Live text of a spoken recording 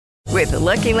With the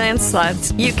Lucky Land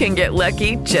Slots, you can get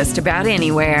lucky just about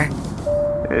anywhere.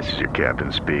 This is your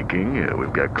captain speaking.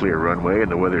 We've got clear runway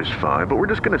and the weather's fine, but we're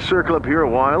just going to circle up here a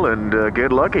while and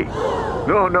get lucky.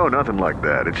 No, nothing like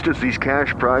that. It's just these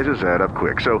cash prizes add up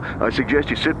quick. So I suggest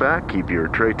you sit back, keep your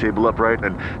tray table upright,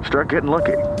 and start getting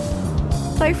lucky.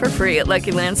 Play for free at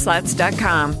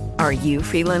LuckyLandSlots.com. Are you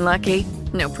feeling lucky?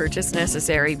 No purchase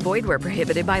necessary. Void where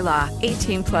prohibited by law.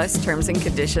 18 plus terms and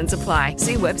conditions apply.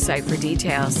 See website for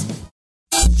details.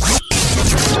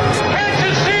 Can't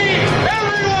you see?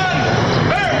 Everyone!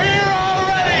 They're here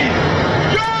already!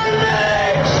 You're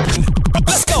next!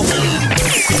 Let's go!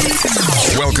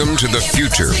 Welcome to the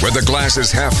future, where the glass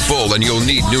is half full and you'll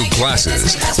need new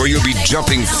glasses, where you'll be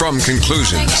jumping from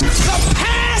conclusions. The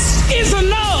past is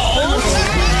annulled,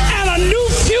 and a new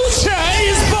future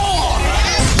is born.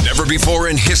 Never before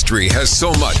in history has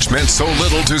so much meant so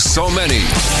little to so many.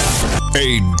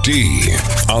 AD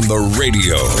on the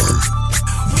radio.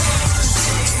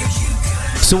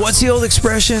 So what's the old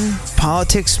expression?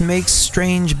 Politics makes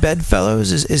strange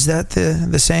bedfellows? Is that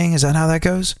the saying? Is that how that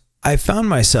goes? I found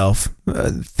myself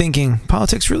thinking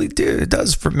politics really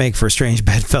does make for strange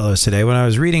bedfellows today when I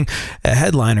was reading a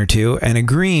headline or two and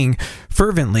agreeing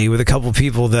fervently with a couple of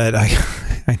people that I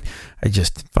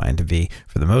just find to be,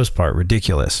 for the most part,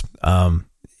 ridiculous.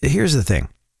 Here's the thing.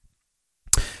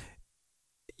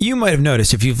 You might have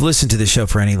noticed, if you've listened to the show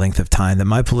for any length of time, that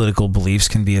my political beliefs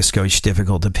can be a skosh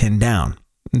difficult to pin down.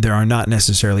 There are not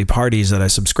necessarily parties that I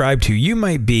subscribe to. You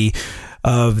might be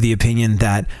of the opinion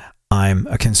that I'm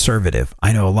a conservative.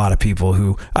 I know a lot of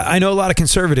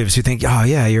conservatives who think, oh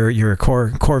yeah, you're a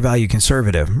core value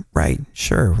conservative. Right.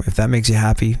 Sure. If that makes you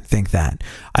happy, think that.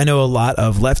 I know a lot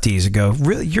of lefties who go,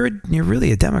 really, you're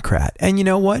really a Democrat. And you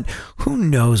know what? Who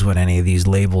knows what any of these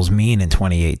labels mean in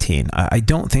 2018? I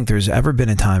don't think there's ever been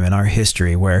a time in our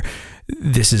history where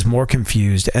this is more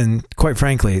confused, and quite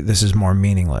frankly, this is more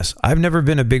meaningless. I've never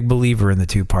been a big believer in the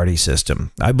two-party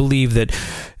system. I believe that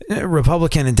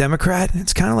Republican and Democrat,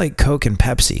 it's kind of like Coke and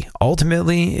Pepsi.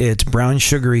 Ultimately, it's brown,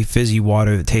 sugary, fizzy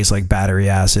water that tastes like battery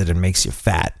acid and makes you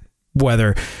fat,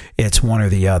 whether it's one or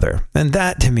the other. And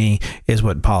that, to me, is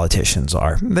what politicians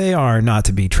are. They are not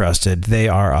to be trusted. They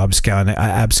are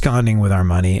absconding with our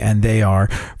money, and they are,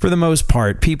 for the most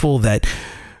part, people that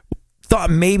thought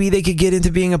maybe they could get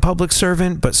into being a public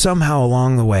servant, but somehow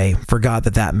along the way forgot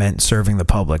that meant serving the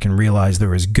public and realized there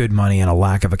was good money and a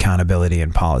lack of accountability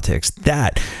in politics.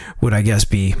 That would, I guess,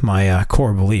 be my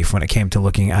core belief when it came to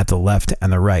looking at the left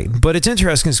and the right. But it's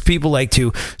interesting because people like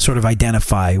to sort of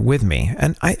identify with me,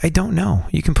 and I don't know.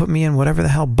 You can put me in whatever the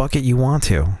hell bucket you want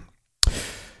to.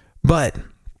 But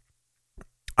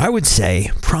I would say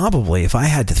probably, if I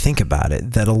had to think about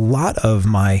it, that a lot of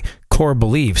my core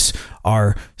beliefs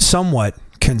are somewhat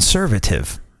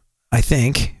conservative, I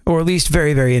think, or at least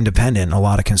very, very independent. A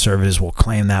lot of conservatives will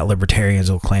claim that.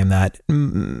 Libertarians will claim that.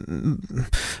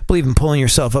 I believe in pulling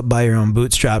yourself up by your own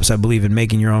bootstraps. I believe in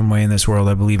making your own way in this world.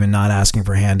 I believe in not asking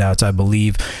for handouts. I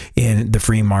believe in the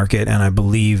free market, and I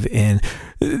believe in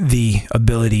the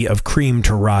ability of cream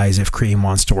to rise if cream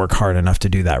wants to work hard enough to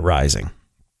do that rising.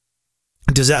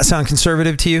 Does that sound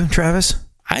conservative to you, Travis?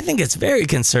 I think it's very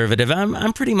conservative.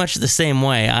 I'm pretty much the same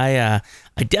way. I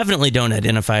definitely don't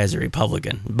identify as a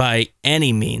Republican by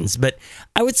any means, but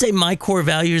I would say my core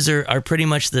values are pretty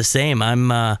much the same.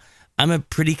 I'm a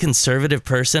pretty conservative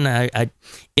person.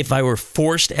 If I were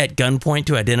forced at gunpoint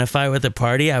to identify with a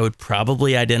party, I would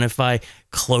probably identify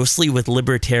closely with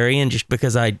libertarian, just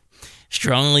because I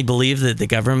strongly believe that the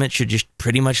government should just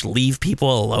pretty much leave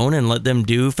people alone and let them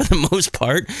do, for the most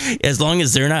part, as long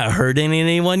as they're not hurting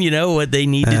anyone, what they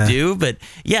need to do. But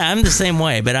yeah, I'm the same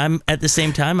way. But I'm at the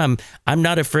same time, I'm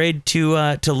not afraid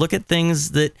to look at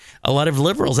things that a lot of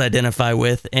liberals identify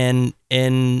with and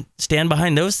stand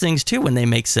behind those things too when they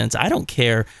make sense. I don't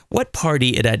care what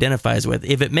party it identifies with.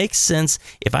 If it makes sense,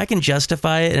 if I can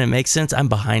justify it and it makes sense, I'm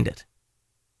behind it.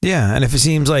 Yeah, and if it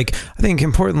seems like, I think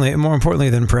more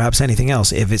importantly than perhaps anything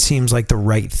else, if it seems like the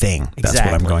right thing, that's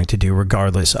what I'm going to do,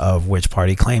 regardless of which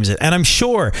party claims it. And I'm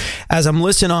sure, as I'm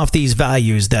listing off these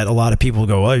values, that a lot of people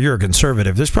go, well, you're a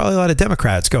conservative. There's probably a lot of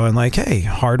Democrats going like, hey,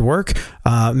 hard work,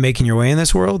 making your way in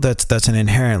this world, that's an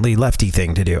inherently lefty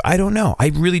thing to do. I don't know. I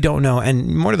really don't know.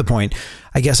 And more to the point,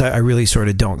 I guess I really sort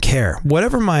of don't care.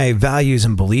 Whatever my values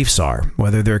and beliefs are,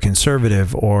 whether they're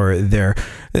conservative or they're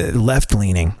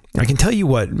left-leaning, I can tell you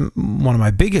what one of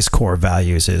my biggest core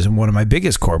values is and one of my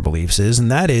biggest core beliefs is, and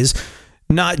that is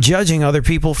not judging other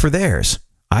people for theirs.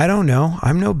 I don't know.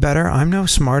 I'm no better. I'm no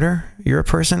smarter. You're a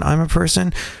person. I'm a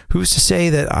person. Who's to say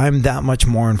that I'm that much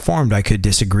more informed? I could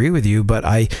disagree with you, but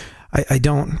I I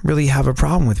don't really have a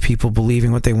problem with people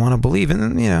believing what they want to believe.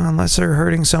 And, unless they're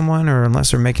hurting someone or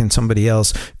unless they're making somebody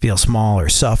else feel small or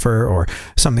suffer or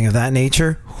something of that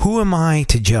nature, who am I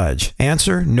to judge?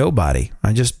 Answer, nobody.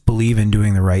 I just believe in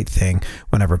doing the right thing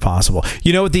whenever possible.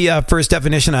 You know what the first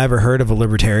definition I ever heard of a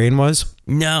libertarian was?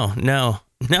 No,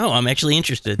 I'm actually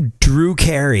interested. Drew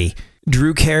Carey.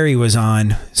 Drew Carey was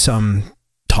on some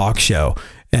talk show.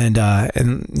 And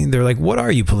they're like, what are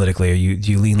you politically?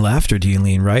 Do you lean left or do you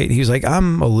lean right? He was like,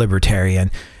 I'm a libertarian.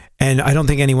 And I don't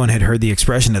think anyone had heard the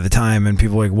expression at the time. And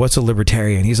people were like, what's a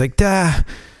libertarian? He's like,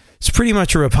 it's pretty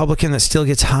much a Republican that still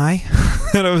gets high.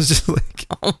 And I was just like,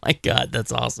 oh my God,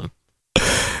 that's awesome.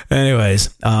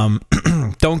 Anyways,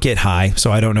 don't get high.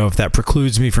 So I don't know if that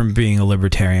precludes me from being a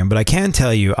libertarian, but I can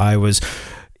tell you I was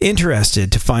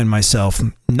interested to find myself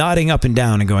nodding up and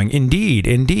down and going, indeed,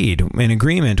 in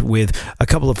agreement with a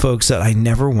couple of folks that I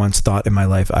never once thought in my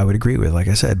life I would agree with. Like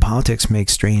I said, politics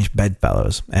makes strange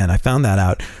bedfellows. And I found that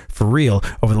out for real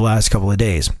over the last couple of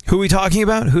days. Who are we talking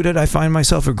about? Who did I find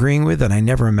myself agreeing with that I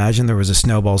never imagined there was a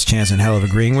snowball's chance in hell of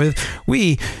agreeing with?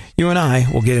 You and I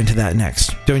will get into that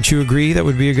next. Don't you agree that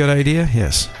would be a good idea?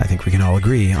 Yes, I think we can all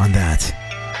agree on that.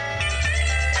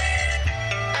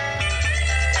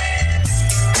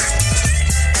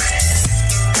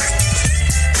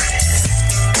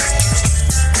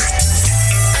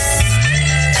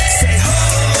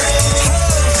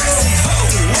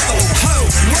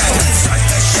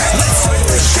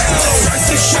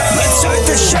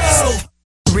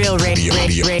 Real radio.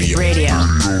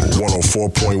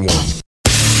 104.1.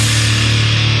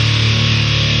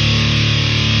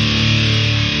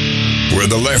 Where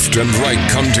the left and right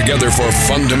come together for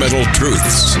fundamental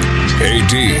truths.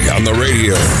 AD on the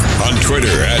radio, on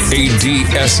Twitter at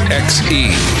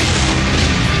ADSXE.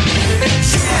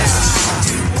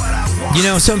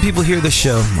 Some people hear this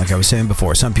show, like I was saying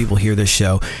before, some people hear this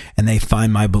show and they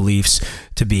find my beliefs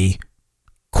to be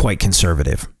quite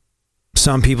conservative.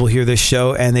 Some people hear this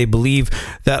show and they believe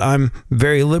that I'm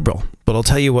very liberal. But I'll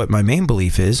tell you what my main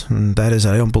belief is, and that is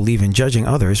I don't believe in judging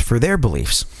others for their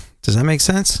beliefs. Does that make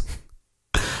sense?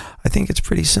 I think it's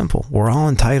pretty simple. We're all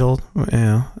entitled,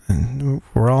 and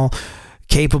we're all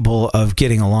capable of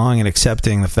getting along and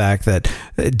accepting the fact that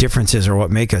differences are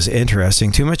what make us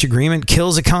interesting. Too much agreement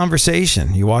kills a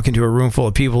conversation. You walk into a room full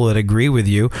of people that agree with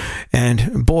you,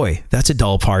 and boy, that's a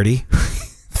dull party.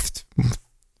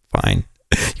 Fine.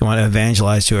 You want to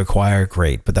evangelize to acquire,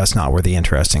 great, but that's not where the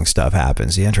interesting stuff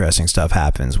happens. The interesting stuff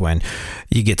happens when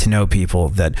you get to know people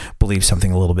that believe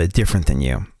something a little bit different than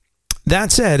you.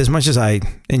 That said, as much as I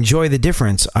enjoy the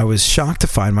difference, I was shocked to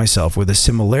find myself with a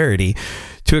similarity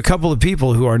to a couple of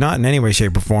people who are not in any way,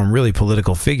 shape, or form really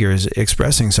political figures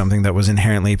expressing something that was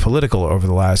inherently political over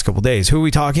the last couple of days. Who are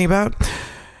we talking about?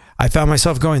 I found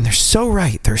myself going, they're so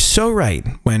right. They're so right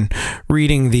when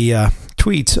reading the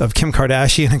tweets of Kim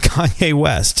Kardashian and Kanye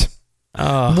West.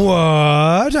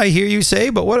 What? I hear you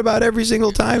say, but what about every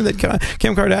single time that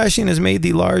Kim Kardashian has made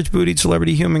the large-bootied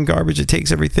celebrity human garbage that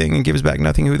takes everything and gives back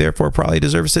nothing, who therefore probably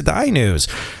deserves to die news?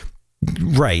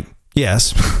 Right.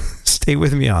 Yes. Stay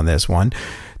with me on this one.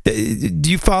 Do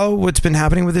you follow what's been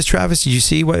happening with this, Travis? Did you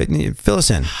see what? Fill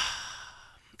us in.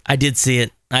 I did see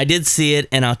it,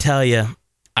 and I'll tell you,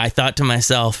 I thought to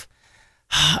myself,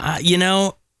 I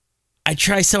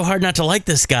try so hard not to like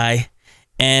this guy,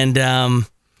 and and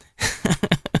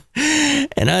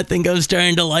I think I'm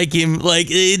starting to like him. Like,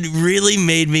 it really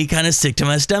made me kind of sick to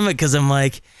my stomach because I'm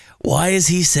like, why is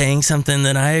he saying something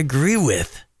that I agree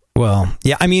with? Well,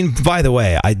 yeah, I mean, by the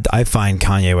way, I find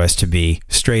Kanye West to be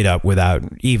straight up, without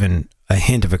even a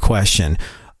hint of a question,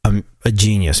 a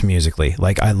genius musically.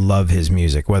 Like, I love his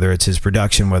music, whether it's his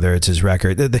production, whether it's his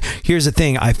record. Here's the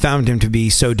thing. I found him to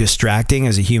be so distracting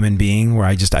as a human being, where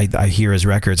I hear his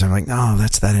records. I'm like, no,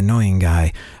 that's that annoying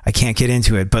guy. I can't get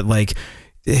into it. But like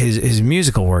his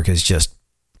musical work is just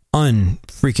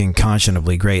unfreaking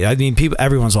conscionably great. I mean,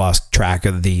 everyone's lost track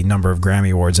of the number of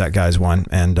Grammy Awards that guy's won,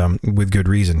 and with good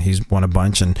reason. He's won a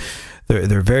bunch, and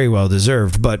they're very well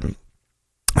deserved. But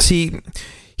see,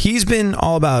 he's been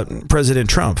all about President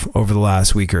Trump over the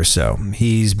last week or so.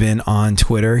 He's been on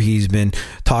Twitter. He's been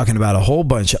talking about a whole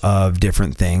bunch of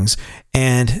different things.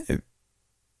 And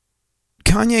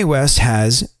Kanye West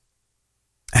has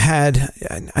had,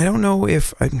 I don't know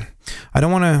if, I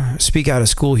don't want to speak out of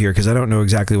school here because I don't know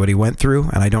exactly what he went through.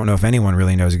 And I don't know if anyone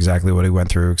really knows exactly what he went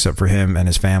through except for him and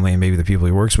his family and maybe the people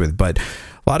he works with. But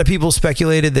a lot of people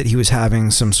speculated that he was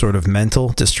having some sort of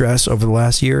mental distress over the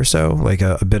last year or so, like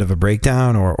a bit of a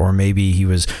breakdown, or maybe he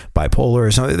was bipolar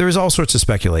or something. There was all sorts of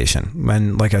speculation.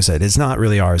 And like I said, it's not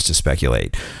really ours to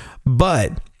speculate.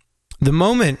 But the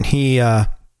moment he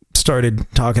started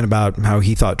talking about how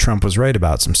he thought Trump was right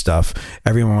about some stuff,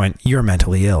 everyone went, "You're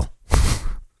mentally ill."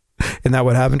 Isn't that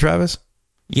what happened, Travis?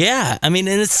 Yeah. I mean,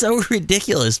 and it's so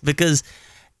ridiculous because,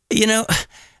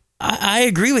 I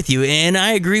agree with you, and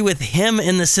I agree with him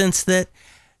in the sense that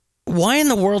why in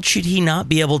the world should he not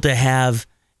be able to have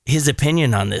his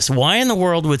opinion on this? Why in the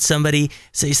world would somebody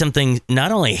say something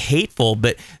not only hateful,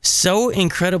 but so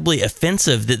incredibly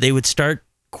offensive that they would start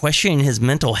questioning his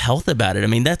mental health about it? I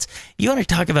mean, you want to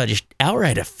talk about just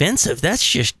outright offensive. That's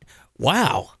just,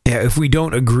 wow. Yeah, if we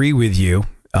don't agree with you,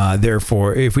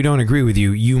 therefore, if we don't agree with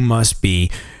you,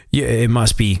 it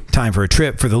must be time for a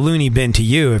trip for the loony bin to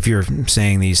you if you're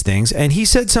saying these things. And he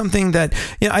said something that,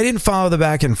 I didn't follow the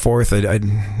back and forth. I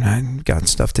got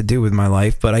stuff to do with my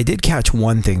life, but I did catch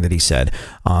one thing that he said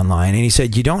online. And he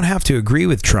said, "You don't have to agree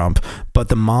with Trump, but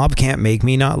the mob can't make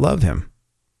me not love him.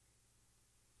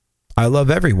 I love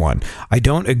everyone. I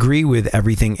don't agree with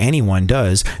everything anyone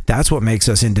does. That's what makes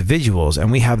us individuals,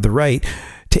 and we have the right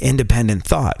to independent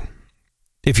thought.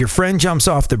 If your friend jumps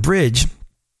off the bridge,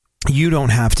 you don't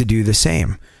have to do the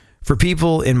same. For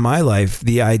people in my life,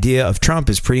 the idea of Trump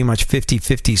is pretty much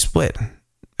 50-50 split.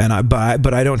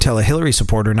 But I don't tell a Hillary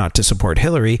supporter not to support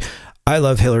Hillary. I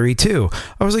love Hillary too."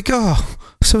 I was like, oh,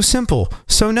 so simple,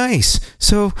 so nice,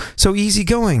 so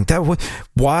easygoing.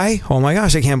 Why? Oh my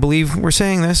gosh, I can't believe we're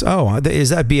saying this. Oh, is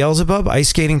that Beelzebub ice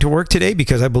skating to work today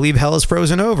because I believe hell is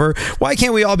frozen over? Why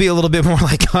can't we all be a little bit more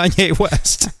like Kanye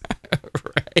West?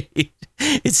 Right.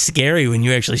 It's scary when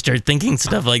you actually start thinking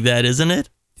stuff like that, isn't it?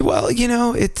 Well,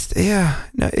 it's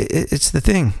the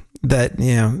thing that,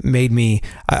 made me,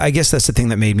 I guess that's the thing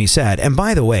that made me sad. And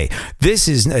by the way, this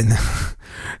is,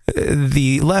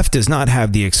 the left does not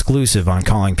have the exclusive on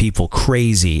calling people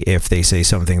crazy if they say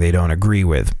something they don't agree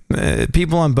with.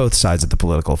 People on both sides of the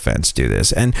political fence do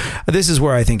this. And this is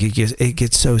where I think it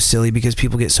gets so silly because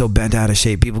people get so bent out of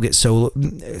shape. People get so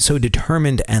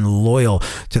determined and loyal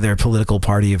to their political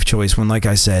party of choice when, like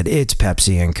I said, it's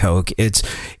Pepsi and Coke. It's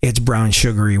brown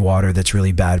sugary water that's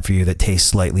really bad for you that tastes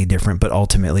slightly different, but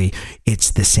ultimately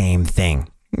it's the same thing.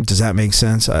 Does that make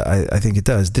sense? I think it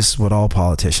does. This is what all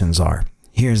politicians are.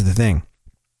 Here's the thing.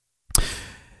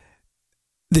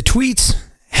 The tweets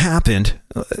happened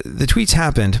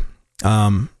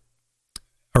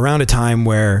around a time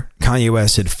where Kanye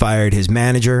West had fired his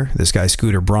manager, this guy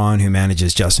Scooter Braun, who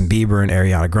manages Justin Bieber and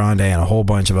Ariana Grande and a whole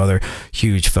bunch of other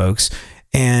huge folks.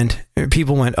 And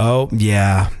people went, "Oh,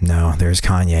 yeah, no, there's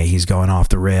Kanye. He's going off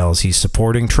the rails. He's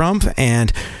supporting Trump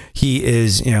and he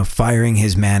is, firing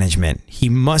his management. He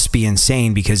must be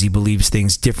insane because he believes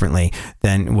things differently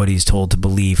than what he's told to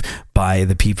believe by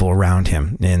the people around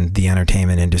him in the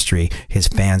entertainment industry. His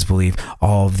fans believe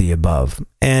all of the above."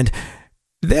 And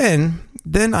then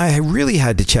I really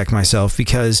had to check myself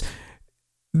because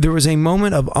there was a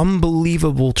moment of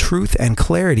unbelievable truth and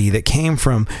clarity that came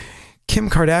from Kim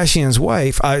Kardashian's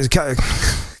wife,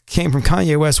 came from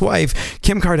Kanye West's wife,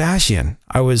 Kim Kardashian.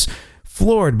 I was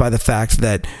floored by the fact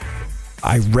that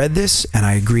I read this and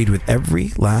I agreed with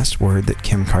every last word that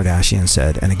Kim Kardashian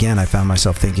said. And again, I found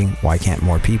myself thinking, why can't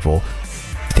more people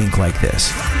think like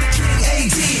this?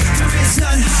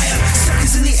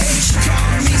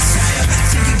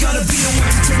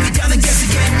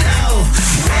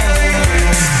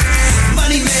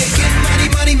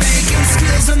 Money making,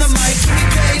 skills on the mic, keep me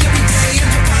paid every day, and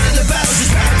we're part of the battle,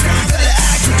 just rap around, better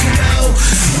act like you know.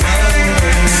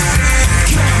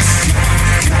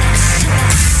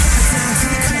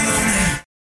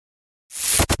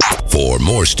 For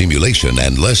more stimulation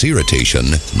and less irritation,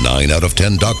 9 out of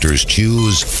 10 doctors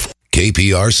choose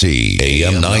KPRC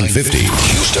AM 950,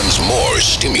 Houston's more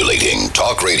stimulating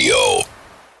talk radio.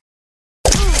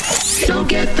 Don't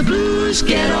get the blues,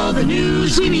 get all the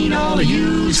news. We mean all of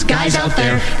you guys out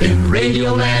there in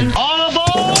Radio Land. All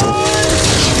aboard!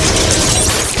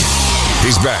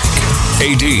 He's back.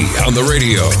 AD on the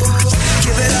radio.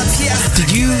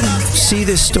 Did you see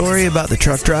this story about the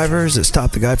truck drivers that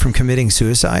stopped the guy from committing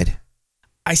suicide?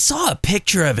 I saw a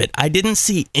picture of it. I didn't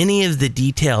see any of the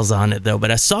details on it, though,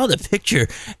 but I saw the picture,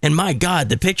 and my God,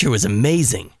 the picture was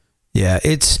amazing. Yeah,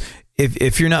 it's...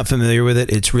 If you're not familiar with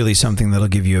it, it's really something that'll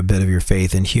give you a bit of your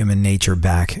faith in human nature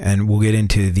back. And we'll get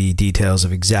into the details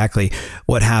of exactly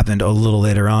what happened a little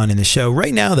later on in the show.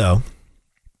 Right now, though,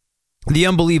 the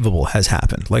unbelievable has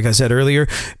happened. Like I said earlier,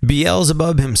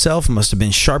 Beelzebub himself must have been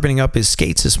sharpening up his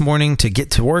skates this morning to get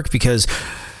to work because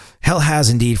hell has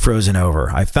indeed frozen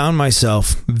over. I found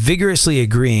myself vigorously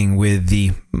agreeing with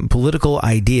the political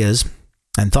ideas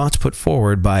and thoughts put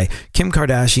forward by Kim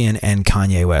Kardashian and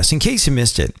Kanye West. In case you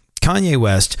missed it, Kanye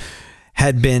West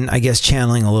had been, I guess,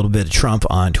 channeling a little bit of Trump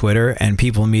on Twitter, and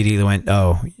people immediately went,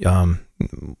 uh-oh,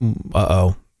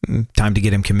 Time to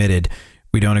get him committed.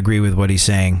 We don't agree with what he's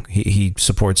saying. He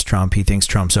supports Trump. He thinks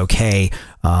Trump's okay.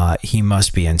 He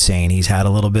must be insane. He's had a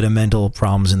little bit of mental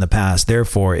problems in the past.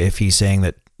 Therefore, if he's saying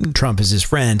that Trump is his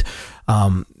friend,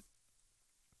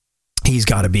 he's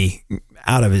got to be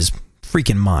out of his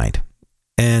freaking mind.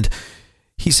 And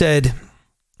he said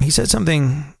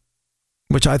something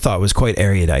which I thought was quite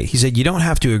erudite. He said, "You don't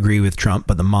have to agree with Trump,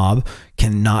 but the mob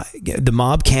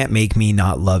can't make me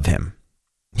not love him.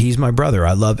 He's my brother.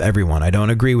 I love everyone. I don't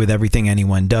agree with everything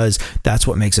anyone does. That's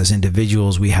what makes us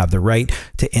individuals. We have the right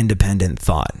to independent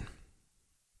thought."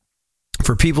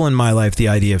 For people in my life, the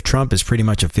idea of Trump is pretty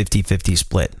much a 50-50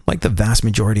 split, like the vast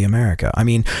majority of America. I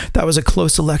mean, that was a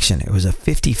close election. It was a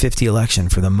 50-50 election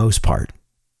for the most part.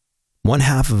 One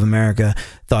half of America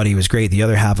thought he was great. The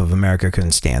other half of America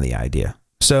couldn't stand the idea.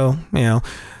 So,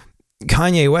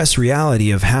 Kanye West's reality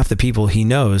of half the people he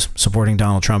knows supporting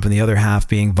Donald Trump and the other half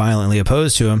being violently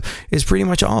opposed to him is pretty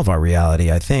much all of our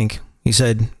reality, I think. He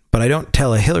said, "But I don't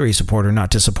tell a Hillary supporter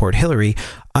not to support Hillary.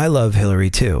 I love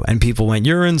Hillary too." And people went,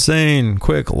 "You're insane.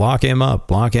 Quick, lock him up,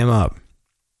 lock him up.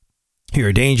 You're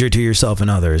a danger to yourself and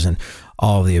others," and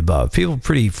all of the above. People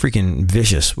pretty freaking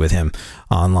vicious with him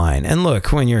online. And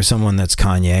look, when you're someone that's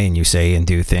Kanye and you say and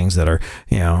do things that are,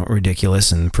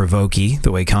 ridiculous and provoking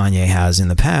the way Kanye has in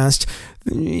the past,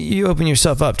 you open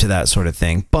yourself up to that sort of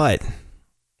thing. But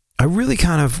I really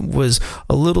kind of was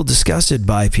a little disgusted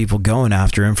by people going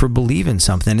after him for believing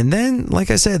something. And then, like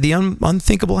I said, the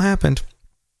unthinkable happened.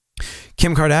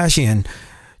 Kim Kardashian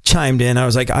chimed in. I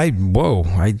was like, I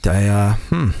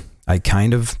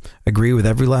kind of agree with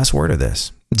every last word of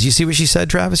this. Do you see what she said,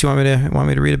 Travis? You want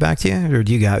me to read it back to you, or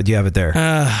do you have it there?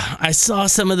 I saw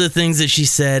some of the things that she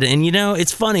said, and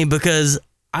it's funny because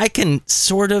I can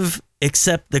sort of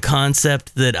accept the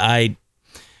concept that I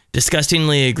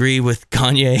disgustingly agree with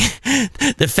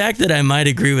Kanye. The fact that I might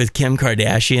agree with Kim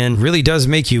Kardashian really does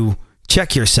make you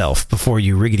check yourself before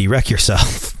you riggedy wreck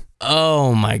yourself.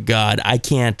 Oh my God, I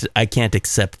can't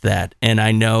accept that, and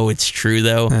I know it's true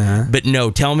though. But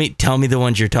no, tell me the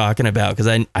ones you're talking about,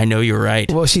 because I know you're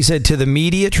right. Well, she said, "To the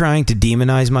media trying to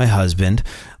demonize my husband,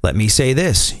 let me say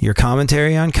this: your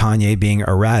commentary on Kanye being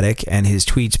erratic and his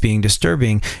tweets being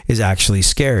disturbing is actually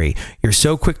scary. You're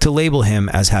so quick to label him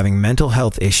as having mental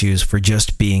health issues for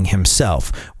just being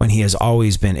himself when he has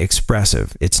always been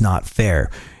expressive. It's not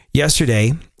fair."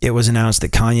 Yesterday, it was announced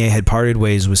that Kanye had parted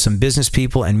ways with some business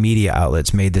people, and media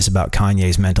outlets made this about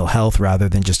Kanye's mental health rather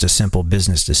than just a simple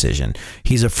business decision.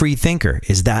 He's a free thinker.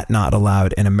 Is that not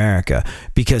allowed in America?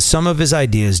 Because some of his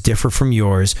ideas differ from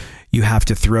yours, you have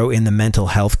to throw in the mental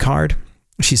health card?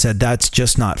 She said, "That's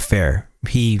just not fair.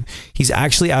 He's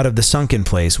actually out of the sunken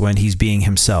place when he's being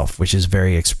himself, which is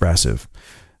very expressive."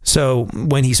 So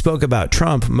when he spoke about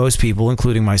Trump, most people,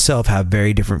 including myself, have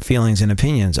very different feelings and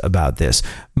opinions about this.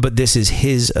 But this is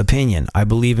his opinion. I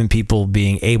believe in people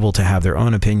being able to have their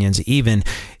own opinions, even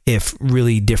if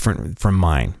really different from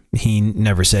mine. He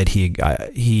never said he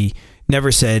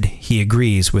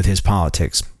agrees with his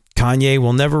politics. Kanye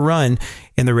will never run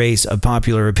in the race of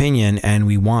popular opinion, and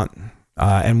we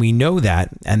know that,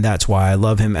 and that's why I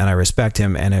love him and I respect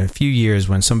him. And in a few years,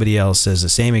 when somebody else says the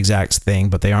same exact thing,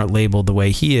 but they aren't labeled the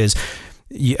way he is,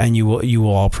 you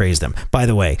will all praise them. By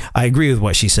the way, I agree with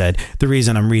what she said. The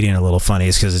reason I'm reading a little funny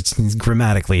is because it's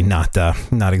grammatically not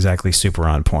exactly super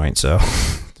on point. So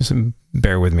just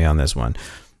bear with me on this one.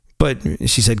 But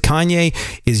she said, "Kanye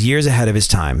is years ahead of his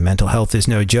time. Mental health is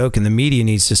no joke, and the media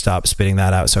needs to stop spitting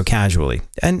that out so casually."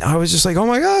 And I was just like, oh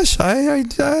my gosh,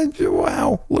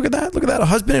 wow, look at that. A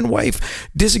husband and wife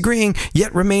disagreeing,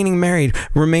 yet remaining married,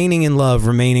 remaining in love,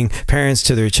 remaining parents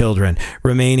to their children,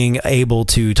 remaining able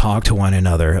to talk to one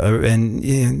another,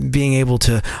 and being able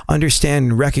to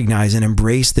understand and recognize and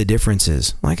embrace the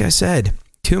differences. Like I said,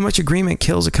 too much agreement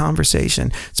kills a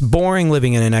conversation. It's boring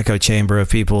living in an echo chamber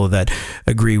of people that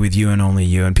agree with you and only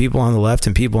you. And people on the left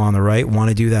and people on the right want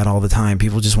to do that all the time.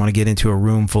 People just want to get into a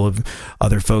room full of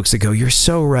other folks that go, "You're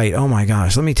so right. Oh my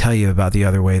gosh, let me tell you about the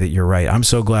other way that you're right. I'm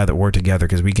so glad that we're together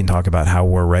because we can talk about how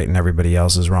we're right and everybody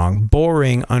else is wrong."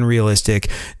 Boring, unrealistic,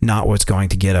 not what's going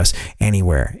to get us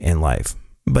anywhere in life.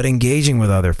 But engaging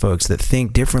with other folks that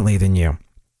think differently than you,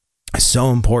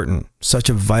 so important, such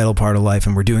a vital part of life,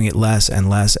 and we're doing it less and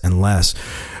less and less.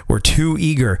 We're too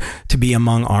eager to be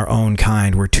among our own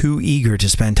kind. We're too eager to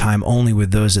spend time only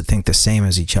with those that think the same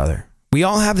as each other. We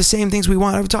all have the same things we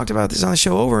want. I've talked about this on the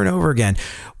show over and over again.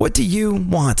 What do you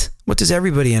want? What does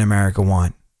everybody in America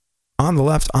want? On the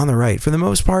left, on the right. For the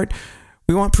most part,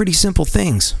 we want pretty simple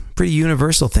things, pretty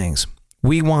universal things.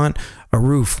 We want a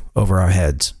roof over our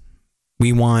heads.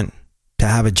 We want to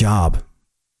have a job.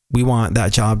 We want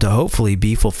that job to hopefully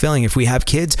be fulfilling. If we have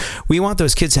kids, we want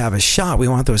those kids to have a shot. We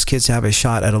want those kids to have a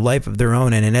shot at a life of their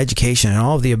own and an education and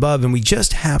all of the above. And we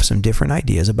just have some different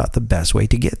ideas about the best way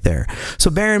to get there.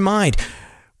 So bear in mind,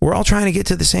 we're all trying to get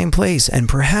to the same place. And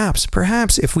perhaps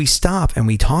if we stop and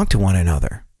we talk to one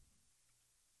another,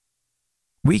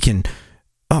 we can,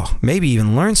 maybe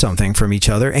even learn something from each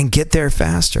other and get there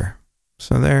faster.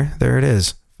 So there it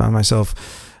is. Found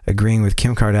myself agreeing with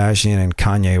Kim Kardashian and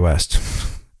Kanye West.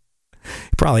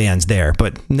 It probably ends there,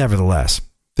 but nevertheless,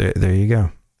 there you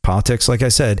go. Politics, like I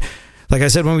said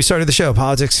when we started the show,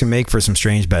 politics can make for some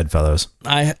strange bedfellows.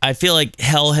 I feel like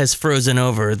hell has frozen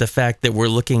over the fact that we're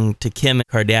looking to Kim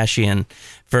Kardashian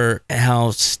for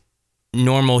how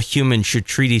normal humans should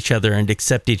treat each other and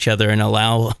accept each other and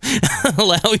allow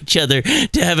each other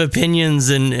to have opinions.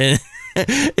 And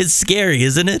it's scary,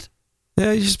 isn't it?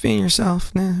 Yeah, you're just being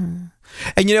yourself. And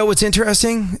you know what's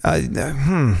interesting?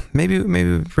 Maybe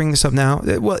we bring this up now.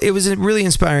 Well, it was really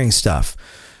inspiring stuff.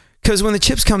 Because when the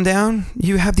chips come down,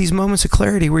 you have these moments of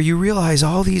clarity where you realize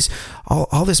all this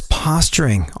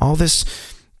posturing, all this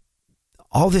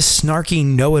snarky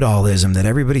know-it-allism that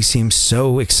everybody seems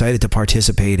so excited to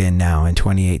participate in now in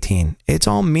 2018. It's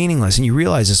all meaningless. And you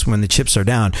realize this when the chips are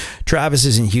down. Travis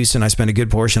is in Houston. I spent a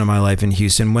good portion of my life in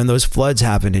Houston. When those floods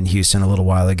happened in Houston a little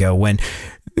while ago,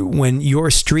 when your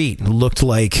street looked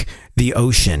like the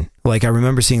ocean. Like I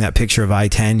remember seeing that picture of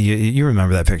I-10. You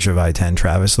remember that picture of I-10,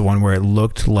 Travis, the one where it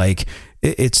looked like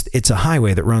it's a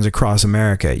highway that runs across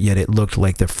America, yet it looked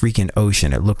like the freaking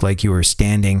ocean. It looked like you were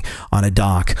standing on a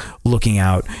dock looking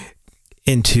out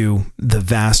into the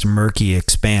vast murky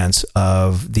expanse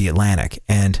of the Atlantic.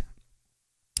 And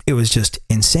it was just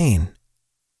insane.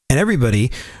 And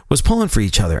everybody was pulling for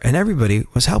each other, and everybody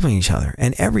was helping each other,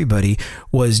 and everybody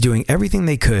was doing everything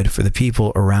they could for the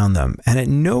people around them. And at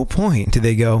no point did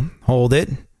they go, hold it.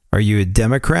 Are you a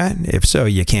Democrat? If so,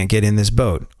 you can't get in this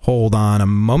boat. Hold on a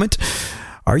moment.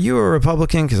 Are you a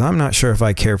Republican? Because I'm not sure if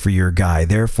I care for your guy.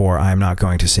 Therefore, I'm not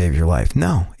going to save your life.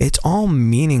 No, it's all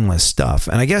meaningless stuff.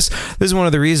 And I guess this is one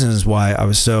of the reasons why I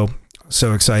was so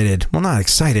excited. Well, not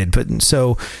excited, but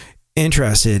so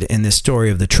interested in this story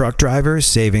of the truck driver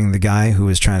saving the guy who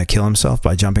was trying to kill himself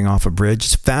by jumping off a bridge.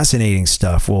 It's fascinating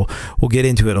stuff. We'll get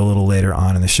into it a little later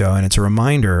on in the show, and it's a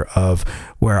reminder of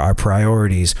where our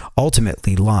priorities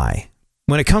ultimately lie.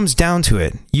 When it comes down to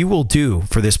it, you will do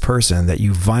for this person that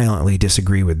you violently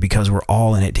disagree with because we're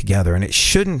all in it together. And it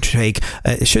shouldn't take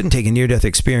a near-death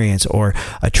experience or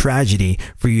a tragedy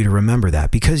for you to remember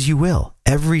that, because you will.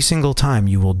 Every single time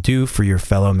you will do for your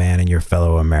fellow man and your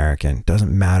fellow American.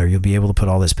 Doesn't matter. You'll be able to put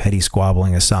all this petty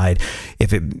squabbling aside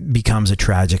if it becomes a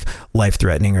tragic,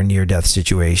 life-threatening, or near-death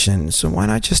situation. So why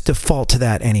not just default to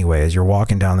that anyway as you're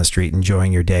walking down the street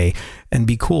enjoying your day, and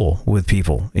be cool with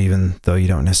people, even though you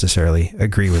don't necessarily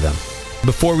agree with them.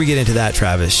 Before we get into that,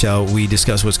 Travis, shall we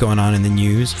discuss what's going on in the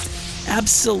news?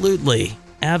 Absolutely.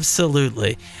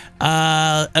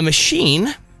 A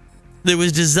machine that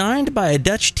was designed by a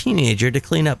Dutch teenager to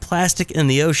clean up plastic in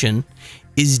the ocean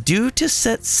is due to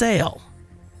set sail.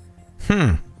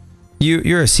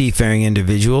 You're a seafaring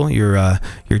individual. Your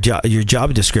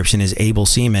job description is able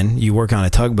seaman. You work on a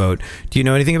tugboat. Do you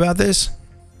know anything about this?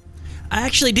 I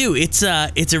actually do. It's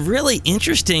a really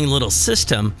interesting little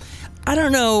system. I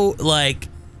don't know like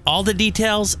all the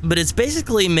details, but it's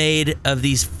basically made of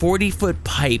these 40-foot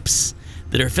pipes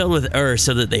that are filled with earth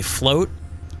so that they float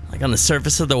like on the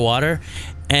surface of the water,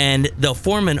 and they'll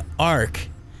form an arc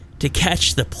to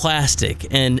catch the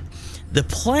plastic. And the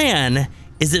plan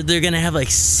is that they're going to have like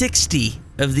 60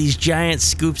 of these giant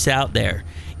scoops out there,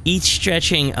 each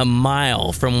stretching a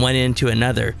mile from one end to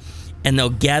another. And they'll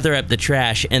gather up the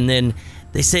trash, and then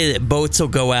they say that boats will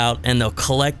go out and they'll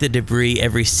collect the debris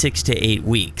every 6 to 8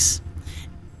 weeks.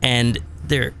 And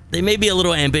they may be a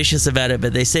little ambitious about it,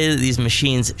 but they say that these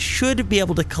machines should be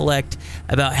able to collect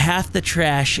about half the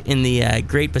trash in the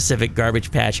Great Pacific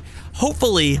Garbage Patch,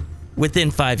 hopefully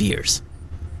within 5 years.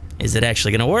 Is it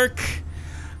actually going to work?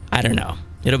 I don't know.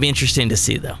 It'll be interesting to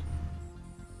see, though.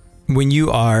 When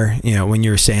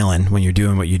you're sailing, when you're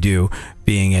doing what you do,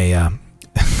 being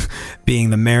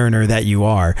being the mariner that you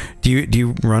are, do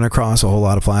you run across a whole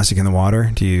lot of plastic in the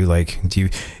water? Do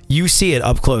you see it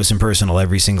up close and personal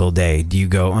every single day? Do you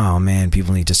go, oh man,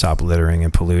 people need to stop littering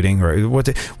and polluting? Or what's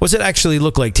it actually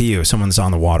look like to you, someone that's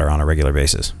on the water on a regular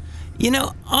basis?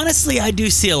 Honestly, I do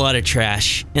see a lot of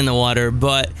trash in the water,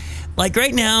 but like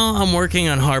right now I'm working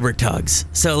on harbor tugs.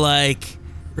 So like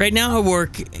right now I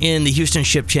work in the Houston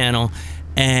Ship Channel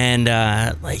and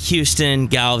like Houston,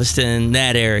 Galveston,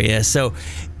 that area. So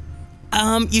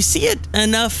you see it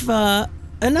enough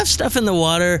enough stuff in the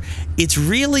water. It's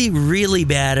really, really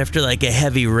bad after like a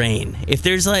heavy rain. If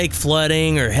there's like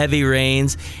flooding or heavy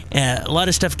rains, a lot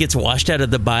of stuff gets washed out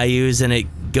of the bayous and it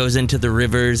goes into the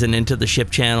rivers and into the ship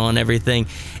channel and everything.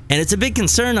 And it's a big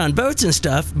concern on boats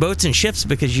and ships,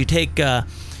 because you take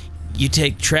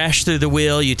trash through the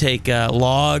wheel, you take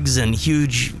logs and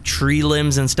huge tree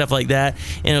limbs and stuff like that,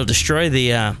 and it'll destroy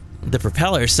the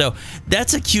propeller. So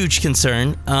that's a huge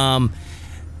concern.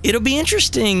 It'll be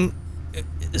interesting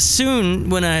soon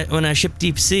when I ship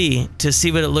deep sea to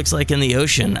see what it looks like in the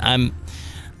ocean.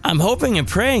 I'm hoping and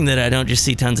praying that I don't just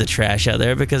see tons of trash out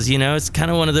there, because it's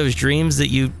kind of one of those dreams that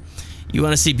you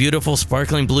want to see beautiful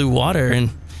sparkling blue water and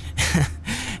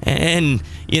and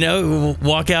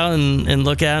walk out and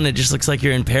look out and it just looks like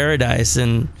you're in paradise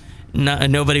and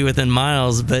nobody within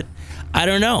miles. But I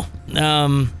don't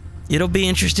know. It'll be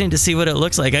interesting to see what it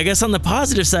looks like. I guess on the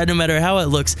positive side, no matter how it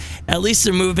looks, at least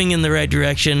they're moving in the right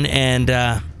direction and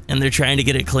they're trying to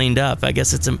get it cleaned up. I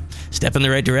guess it's a step in the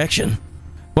right direction.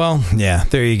 Well, yeah,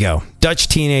 there you go. Dutch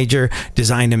teenager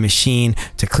designed a machine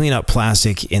to clean up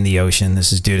plastic in the ocean.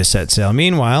 This is due to set sail.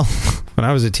 Meanwhile, when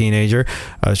I was a teenager,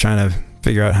 I was trying to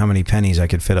figure out how many pennies I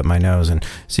could fit up my nose and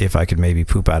see if I could maybe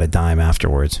poop out a dime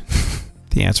afterwards.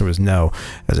 The answer was no,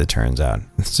 as it turns out.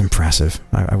 It's impressive.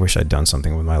 I wish I'd done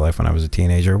something with my life when I was a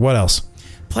teenager. What else?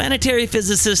 Planetary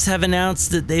physicists have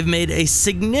announced that they've made a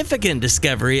significant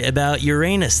discovery about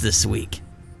Uranus this week.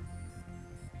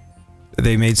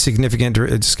 They made significant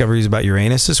discoveries about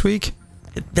Uranus this week?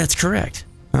 That's correct.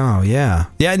 Oh, yeah.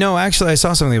 Yeah, no, actually, I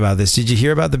saw something about this. Did you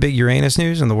hear about the big Uranus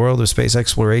news in the world of space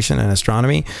exploration and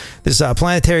astronomy? This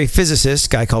planetary physicist,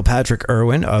 guy called Patrick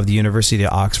Irwin of the University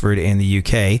of Oxford in the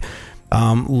UK,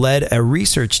 led a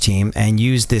research team and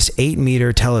used this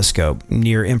 8-meter telescope,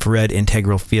 near infrared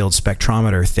integral field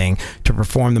spectrometer thing, to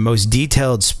perform the most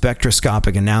detailed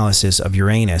spectroscopic analysis of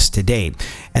Uranus to date.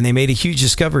 And they made a huge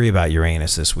discovery about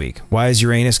Uranus this week. Why has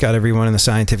Uranus got everyone in the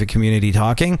scientific community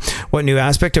talking? What new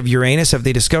aspect of Uranus have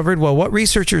they discovered? Well, what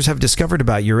researchers have discovered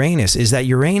about Uranus is that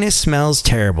Uranus smells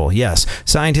terrible. Yes,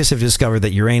 scientists have discovered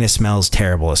that Uranus smells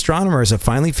terrible. Astronomers have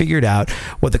finally figured out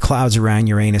what the clouds around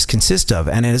Uranus consist of,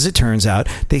 and as it turns out,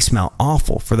 they smell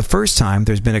awful. For the first time,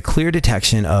 there's been a clear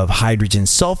detection of hydrogen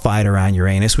sulfide around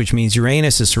Uranus, which means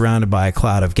Uranus is surrounded by a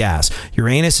cloud of gas.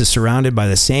 Uranus is surrounded by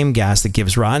the same gas that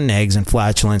gives rotten eggs and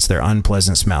flatulence their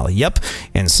unpleasant smell. Yep,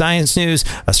 in science news,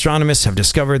 astronomers have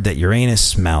discovered that Uranus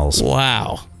smells.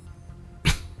 Wow.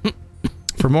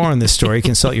 For more on this story,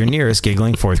 consult your nearest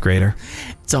giggling fourth grader.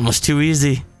 It's almost too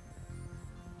easy.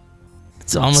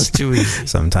 It's almost too easy.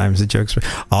 Sometimes the jokes.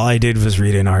 All I did was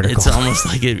read an article. It's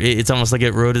almost like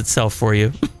it wrote itself for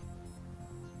you.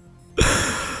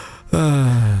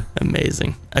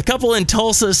 Amazing. A couple in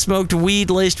Tulsa smoked weed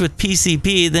laced with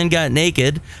PCP, then got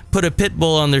naked, put a pit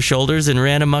bull on their shoulders, and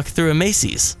ran amok through a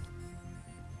Macy's.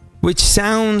 Which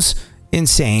sounds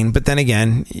insane, but then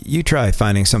again, you try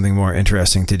finding something more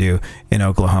interesting to do in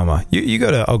Oklahoma. You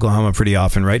go to Oklahoma pretty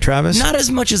often, right, Travis? Not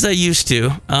as much as I used to.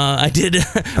 I did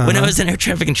when I was an air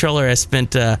traffic controller. I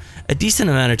spent a decent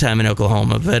amount of time in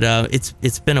Oklahoma, but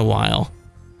it's been a while.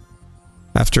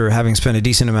 After having spent a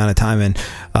decent amount of time in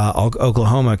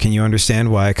Oklahoma, can you understand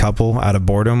why a couple out of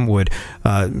boredom would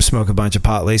smoke a bunch of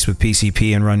pot laced with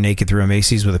PCP and run naked through a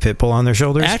Macy's with a pit bull on their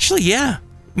shoulders? Actually, yeah.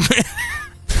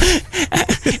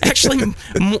 Actually,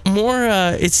 more.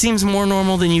 It seems more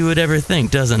normal than you would ever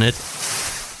think, doesn't it?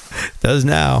 Does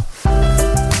now.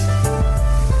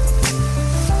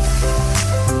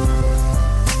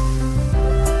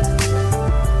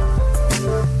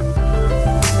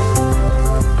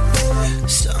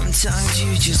 Sometimes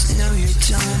you just know you're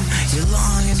done. You're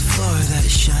longing for that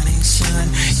shining sun.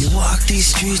 You walk these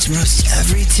streets most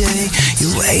every day.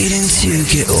 You're waiting to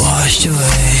get washed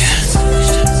away.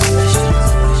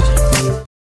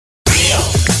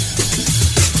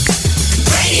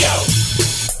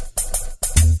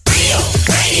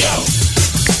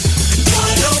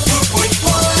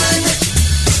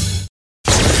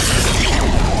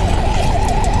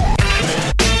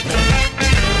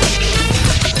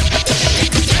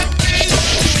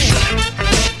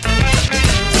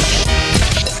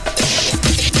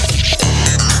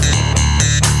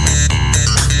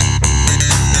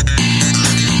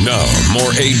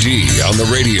 More AD on the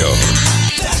radio.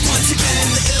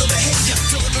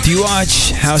 Do you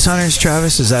watch House Hunters,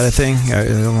 Travis? Is that a thing?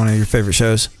 One of your favorite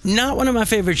shows? Not one of my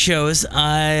favorite shows.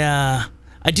 I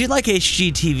do like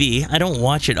HGTV. I don't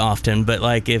watch it often, but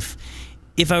like if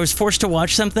I was forced to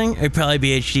watch something, it'd probably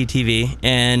be HGTV,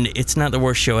 and it's not the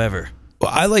worst show ever. Well,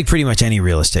 I like pretty much any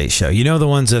real estate show. You know the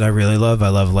ones that I really love? I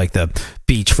love like the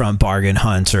beachfront bargain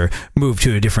hunts or move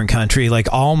to a different country. Like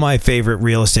all my favorite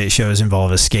real estate shows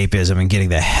involve escapism and getting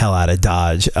the hell out of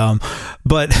Dodge.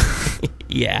 But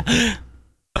yeah.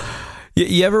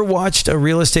 You ever watched a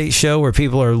real estate show where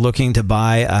people are looking to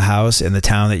buy a house in the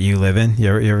town that you live in? You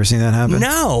ever seen that happen?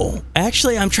 No.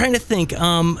 Actually, I'm trying to think.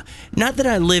 Not that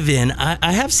I live in.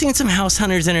 I have seen some House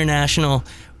Hunters International.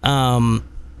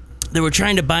 They were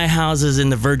trying to buy houses in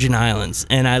the Virgin Islands,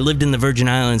 and I lived in the Virgin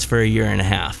Islands for a year and a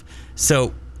half.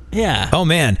 So, yeah. Oh,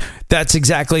 man. That's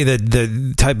exactly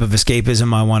the type of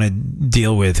escapism I want to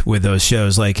deal with those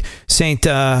shows. Like is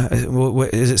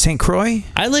it St. Croix?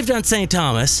 I lived on St.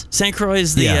 Thomas. St. Croix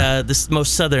is the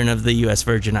most southern of the U.S.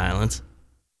 Virgin Islands.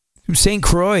 St.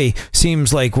 Croix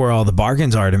seems like where all the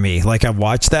bargains are to me. Like I've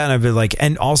watched that and I've been like,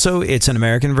 and also it's an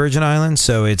American Virgin Island,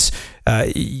 so it's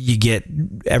you get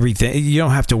everything. You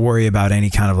don't have to worry about any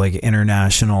kind of like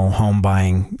international home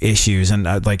buying issues. And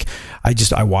I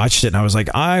watched it and I was like,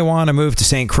 I want to move to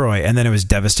St. Croix, and then it was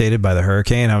devastated by the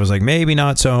hurricane. I was like, maybe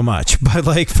not so much, but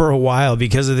like for a while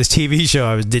because of this TV show,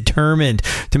 I was determined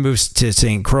to move to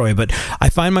St. Croix. But I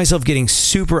find myself getting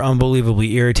super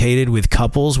unbelievably irritated with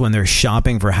couples when they're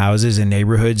shopping for houses in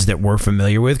neighborhoods that we're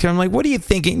familiar with. 'Cause I'm like, what are you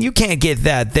thinking? You can't get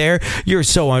that there. You're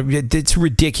it's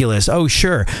ridiculous. Oh,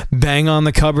 sure. Bang on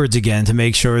the cupboards again to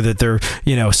make sure that they're,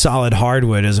 solid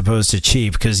hardwood as opposed to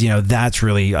cheap. 'Cause, that's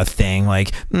really a thing.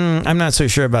 Like, I'm not so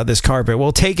sure about this carpet.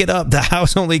 Well, take it up. The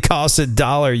house only costs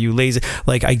 $1, you lazy.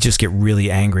 Like, I just get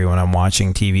really angry when I'm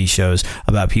watching TV shows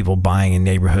about people buying in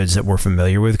neighborhoods that we're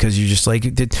familiar with. 'Cause you're just like,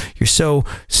 you're so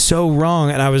wrong.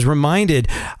 And I was reminded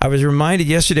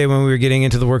yesterday when we were getting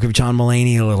into the work of John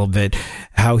Mulaney a little bit,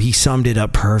 how he summed it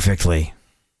up perfectly.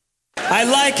 I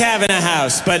like having a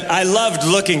house, but I loved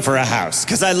looking for a house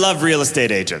because I love real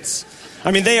estate agents.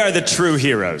 I mean, they are the true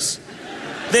heroes.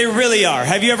 They really are.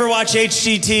 Have you ever watched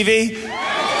HGTV?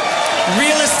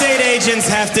 Real estate agents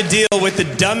have to deal with the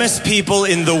dumbest people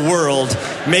in the world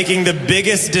making the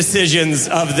biggest decisions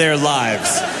of their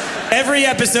lives. Every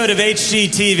episode of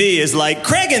HGTV is like,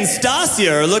 Craig and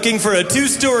Stasia are looking for a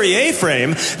 2-story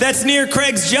A-frame that's near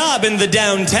Craig's job in the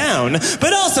downtown,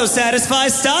 but also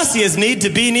satisfies Stasia's need to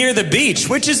be near the beach,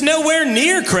 which is nowhere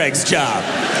near Craig's job.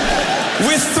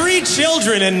 With 3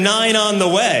 children and 9 on the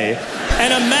way,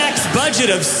 and a max budget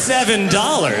of $7.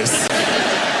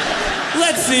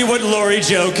 Let's see what Lori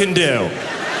Joe can do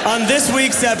on this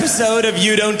week's episode of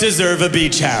You Don't Deserve a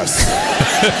Beach House.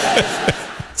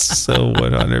 So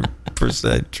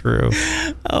 100% true.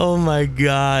 Oh my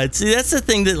God. See, that's the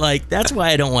thing that's why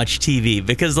I don't watch TV,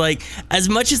 because as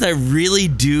much as I really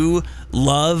do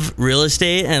love real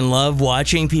estate and love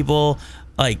watching people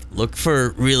look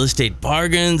for real estate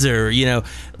bargains or,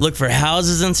 look for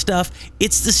houses and stuff,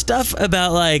 it's the stuff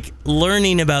about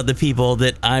learning about the people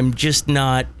that I'm just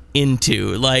not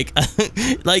into. Like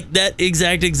that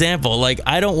exact example.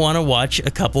 I don't want to watch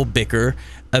a couple bicker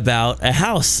about a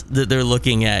house that they're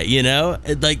looking at,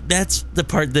 that's the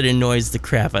part that annoys the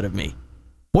crap out of me.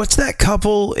 What's that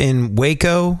couple in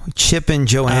Waco, Chip and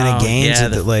Joanna Gaines? Yeah,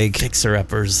 the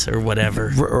fixer-uppers or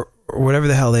whatever. Or whatever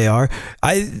the hell they are.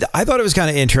 I thought it was kind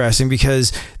of interesting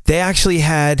because they actually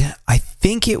had, I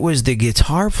think it was the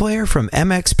guitar player from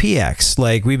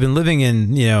MXPX. We've been living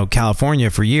in, California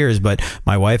for years, but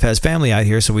my wife has family out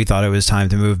here, so we thought it was time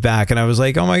to move back. And I was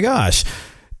like, oh my gosh,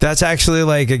 that's actually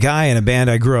a guy in a band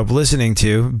I grew up listening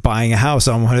to buying a house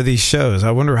on one of these shows.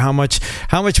 I wonder how much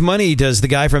money does the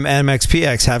guy from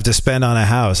MXPX have to spend on a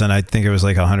house? And I think it was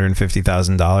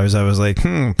 $150,000. I was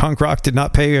like, punk rock did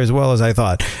not pay as well as I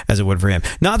thought as it would for him.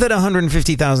 Not that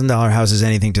 $150,000 house is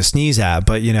anything to sneeze at,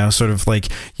 but sort of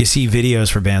you see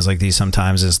videos for bands like these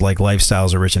sometimes as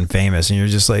lifestyles are rich and famous, and you're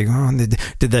just like, oh,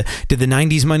 did the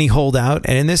 90s money hold out?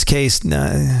 And in this case,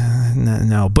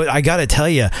 no. But I got to tell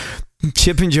you,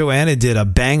 Chip and Joanna did a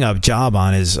bang up job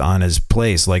on his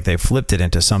place. They flipped it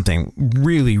into something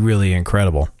really, really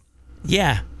incredible.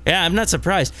 Yeah, I'm not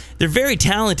surprised. They're very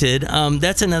talented.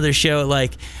 That's another show.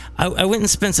 I went and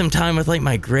spent some time with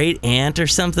my great aunt or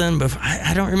something, but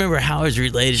I don't remember how I was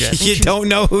related to her. You don't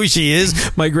know who she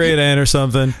is? My great aunt or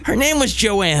something? Her name was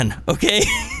Joanne, okay?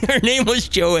 Her name was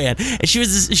Joanne. And she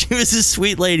was this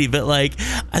sweet lady, but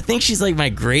I think she's my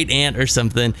great aunt or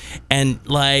something. And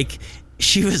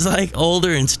she was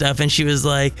older and stuff, and she was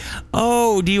like,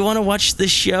 oh, do you want to watch this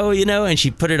show, and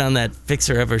she put it on that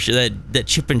Fixer Upper show, that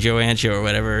Chip and Joanne show or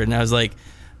whatever, and I was like,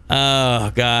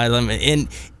 oh God, and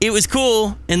it was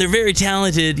cool, and they're very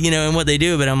talented, in what they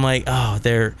do, but I'm like, oh,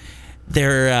 their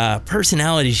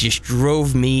personalities just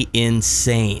drove me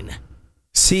insane.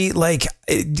 See, like,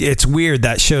 it's weird.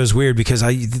 That show's weird because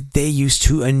they used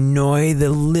to annoy the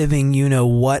living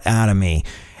you-know-what out of me.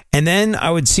 And then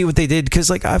I would see what they did because,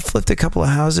 like, I flipped a couple of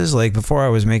houses. Like, before I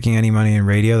was making any money in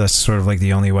radio, that's sort of like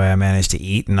the only way I managed to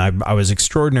eat. And I was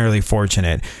extraordinarily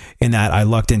fortunate in that I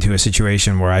lucked into a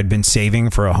situation where I'd been saving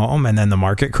for a home and then the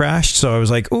market crashed. So I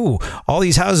was like, ooh, all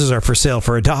these houses are for sale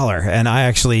for $1. And I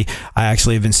actually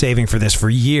have been saving for this for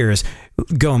years.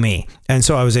 Go me. And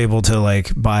so I was able to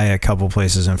like buy a couple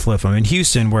places and flip them in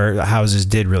Houston where houses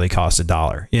did really cost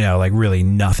 $1, like really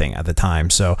nothing at the time.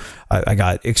 So I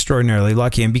got extraordinarily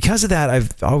lucky. And because of that,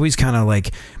 I've always kind of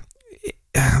like,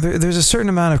 there's a certain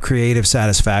amount of creative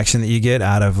satisfaction that you get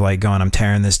out of like going, I'm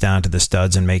tearing this down to the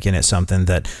studs and making it something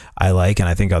that I like. And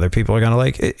I think other people are going to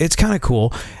like. It's kind of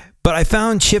cool. But I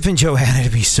found Chip and Joanna to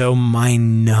be so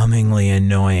mind-numbingly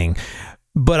annoying.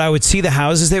 But I would see the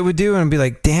houses they would do and I'd be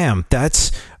like, damn,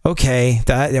 that's okay.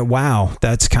 Wow,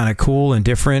 that's kind of cool and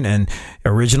different and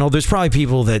original. There's probably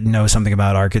people that know something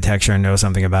about architecture and know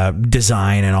something about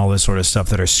design and all this sort of stuff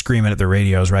that are screaming at the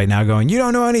radios right now going, you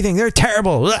don't know anything. They're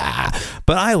terrible.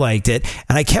 But I liked it.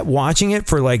 And I kept watching it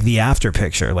for like the after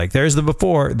picture. Like there's the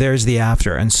before, there's the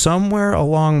after. And somewhere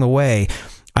along the way,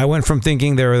 I went from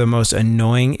thinking they were the most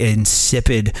annoying,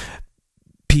 insipid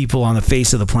people on the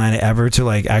face of the planet ever to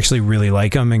like actually really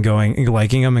liking them and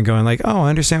going like, oh, I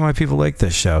understand why people like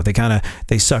this show. They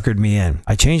suckered me in.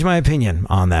 I changed my opinion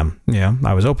on them.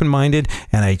 I was open-minded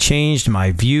and I changed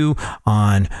my view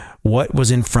on what was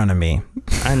in front of me.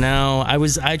 I know.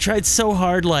 I tried so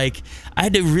hard. Like I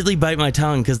had to really bite my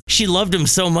tongue because she loved him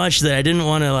so much that I didn't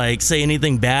want to like say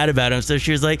anything bad about him. So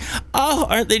she was like, oh,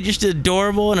 aren't they just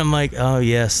adorable? And I'm like, oh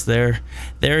yes, they're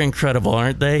incredible,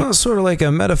 aren't they? Well, sort of like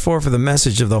a metaphor for the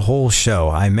message of the whole show.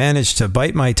 I managed to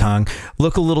bite my tongue,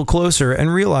 look a little closer,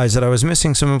 and realize that I was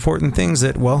missing some important things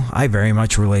that, well, I very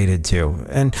much related to.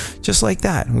 And just like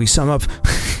that, we sum up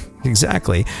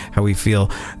exactly how we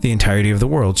feel the entirety of the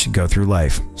world should go through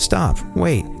life. Stop,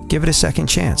 wait, give it a second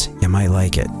chance. You might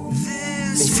like it.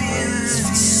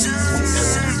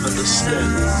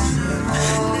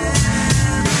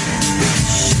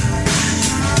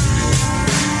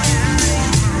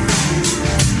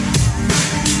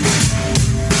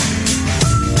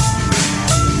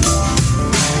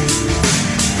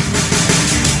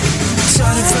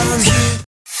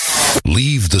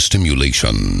 Leave the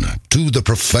stimulation to the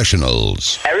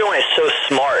professionals. Everyone is so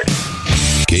smart.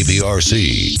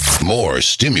 KPRC, more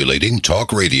stimulating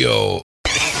talk radio.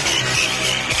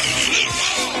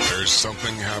 There's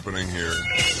something happening here,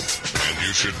 and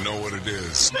you should know what it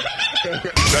is.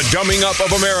 The dumbing up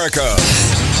of America.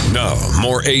 Now,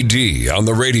 more AD on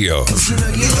the radio.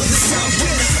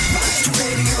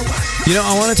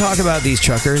 I want to talk about these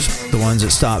truckers, the ones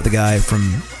that stopped the guy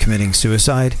from committing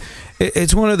suicide.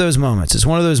 It's one of those moments. It's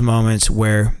one of those moments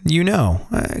where,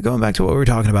 going back to what we were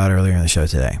talking about earlier in the show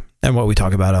today and what we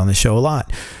talk about on the show a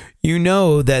lot,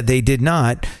 that they did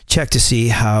not check to see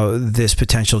how this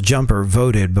potential jumper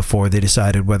voted before they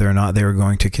decided whether or not they were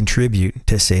going to contribute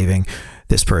to saving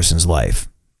this person's life.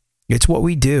 It's what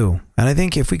we do. And I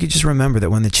think if we could just remember that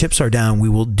when the chips are down, we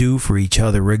will do for each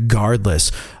other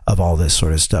regardless of all this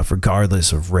sort of stuff,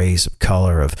 regardless of race, of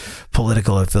color, of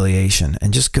political affiliation,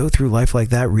 and just go through life like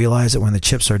that. Realize that when the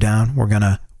chips are down, we're going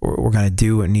to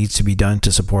do what needs to be done to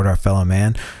support our fellow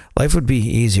man. Life would be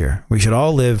easier. We should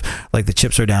all live like the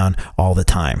chips are down all the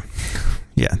time.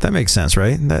 Yeah, that makes sense,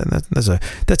 right?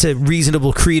 That's a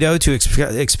reasonable credo to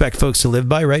expect folks to live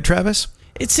by, right, Travis?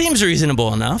 It seems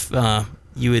reasonable enough.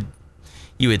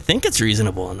 You would think it's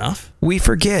reasonable enough. We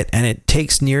forget, and it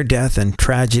takes near death and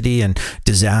tragedy and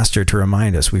disaster to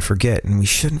remind us. We forget, and we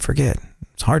shouldn't forget.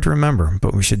 It's hard to remember,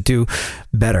 but we should do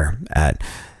better at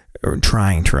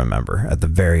trying to remember at the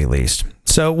very least.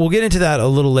 So we'll get into that a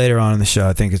little later on in the show.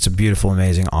 I think it's a beautiful,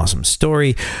 amazing, awesome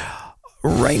story.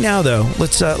 Right now, though,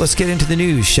 let's get into the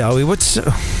news, shall we?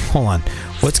 Hold on.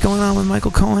 What's going on with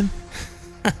Michael Cohen?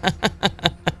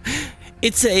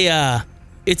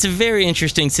 It's a very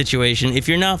interesting situation. If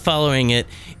you're not following it,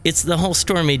 it's the whole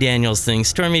Stormy Daniels thing.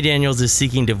 Stormy Daniels is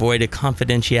seeking to void a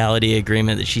confidentiality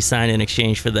agreement that she signed in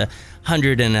exchange for the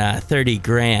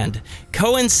 $130,000.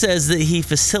 Cohen says that he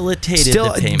facilitated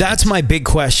the payment. That's my big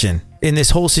question. In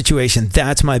this whole situation,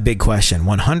 that's my big question.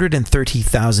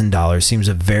 $130,000 seems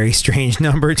a very strange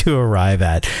number to arrive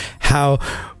at. How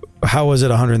how was it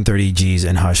 130 G's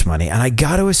in hush money? And I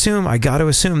got to assume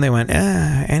they went,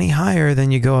 any higher,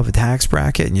 then you go up a tax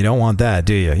bracket, and you don't want that,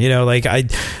 do you? You know, like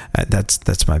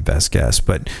that's my best guess.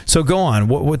 But so go on.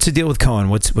 What's the deal with Cohen?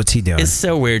 What's he doing? It's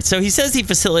so weird. So he says he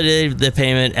facilitated the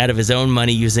payment out of his own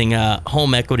money using a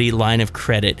home equity line of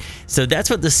credit. So that's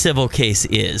what the civil case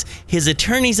is. His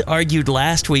attorneys argued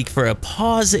last week for a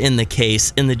pause in the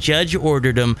case, and the judge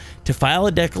ordered him to file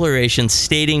a declaration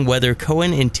stating whether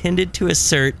Cohen intended to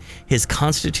assert his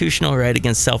constitutional right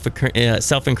against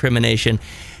self-incrimination.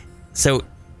 So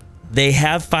they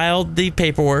have filed the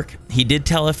paperwork. He did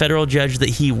tell a federal judge that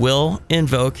he will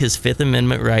invoke his Fifth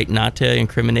Amendment right not to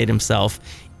incriminate himself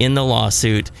in the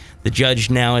lawsuit. The judge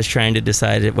now is trying to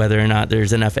decide whether or not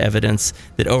there's enough evidence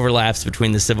that overlaps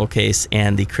between the civil case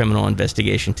and the criminal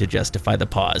investigation to justify the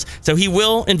pause. So he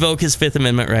will invoke his Fifth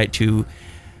Amendment right to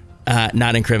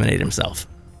not incriminate himself.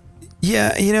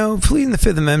 Yeah, you know, pleading the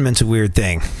Fifth Amendment's a weird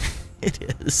thing. It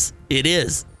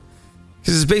is.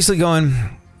 Because it's basically going,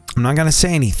 I'm not going to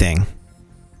say anything.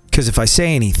 Because if I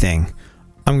say anything,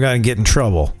 I'm going to get in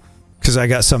trouble. Because I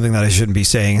got something that I shouldn't be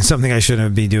saying and something I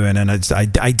shouldn't be doing. And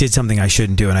I did something I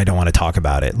shouldn't do and I don't want to talk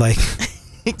about it. Like,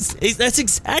 that's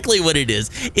exactly what it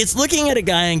is. It's looking at a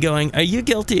guy and going, are you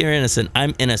guilty or innocent?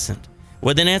 I'm innocent.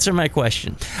 Well, then answer my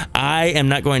question. I am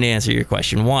not going to answer your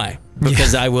question. Why?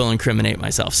 Because I will incriminate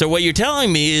myself. So what you're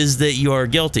telling me is that you're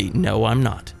guilty. No, I'm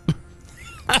not.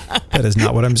 That is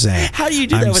not what I'm saying. How do you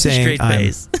do that with a straight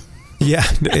face? Yeah,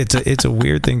 it's a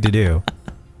weird thing to do.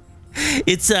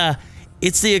 It's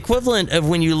the equivalent of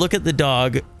when you look at the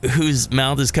dog whose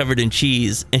mouth is covered in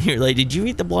cheese and you're like, did you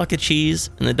eat the block of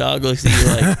cheese? And the dog looks at you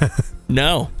like,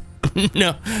 no,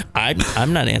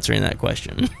 I'm not answering that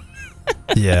question.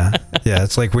 Yeah.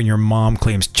 It's like when your mom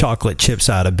claims chocolate chips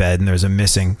out of bed and there's a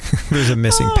missing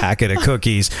packet of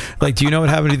cookies. Like, do you know what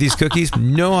happened to these cookies?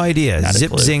 No idea.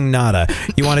 Zip, zing, nada.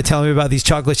 You want to tell me about these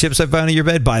chocolate chips I found in your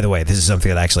bed? By the way, this is something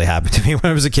that actually happened to me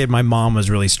when I was a kid. My mom was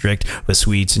really strict with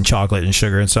sweets and chocolate and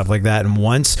sugar and stuff like that. And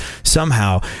once,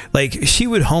 somehow, like, she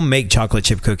would home make chocolate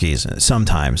chip cookies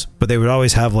sometimes, but they would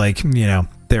always have, like, you know,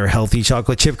 they're healthy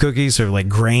chocolate chip cookies or like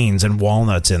grains and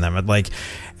walnuts in them.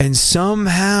 And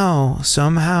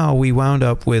somehow we wound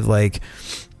up with like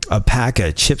a pack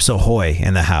of Chips Ahoy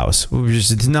in the house, which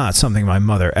is not something my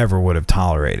mother ever would have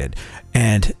tolerated.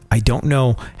 And I don't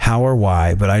know how or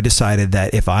why, but I decided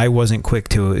that if I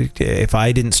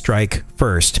didn't strike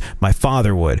first, my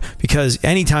father would. Because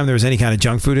anytime there was any kind of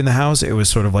junk food in the house, it was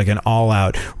sort of like an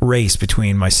all-out race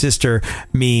between my sister,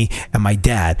 me, and my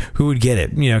dad, who would get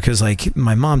it. You know, because like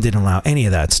my mom didn't allow any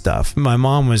of that stuff. My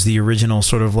mom was the original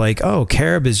sort of like, oh,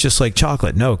 carob is just like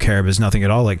chocolate. No, carob is nothing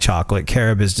at all like chocolate.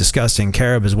 Carob is disgusting.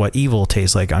 Carob is what evil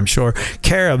tastes like, I'm sure.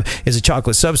 Carob is a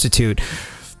chocolate substitute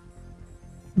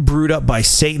brewed up by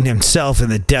Satan himself in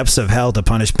the depths of hell to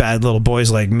punish bad little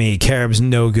boys like me. Carob's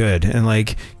no good. And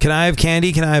like, can I have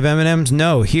candy? Can I have M&Ms?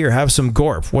 No. Here, have some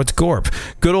Gorp. What's Gorp?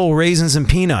 Good old raisins and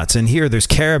peanuts. And here, there's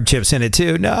carob chips in it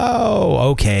too. No.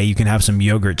 Okay, you can have some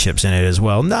yogurt chips in it as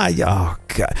well. Nah. Oh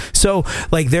God. So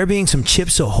like, there being some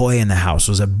Chips Ahoy in the house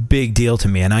was a big deal to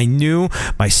me. And I knew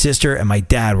my sister and my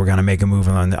dad were going to make a move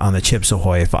on the Chips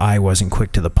Ahoy if I wasn't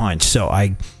quick to the punch. So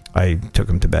I took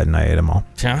them to bed and I ate them all.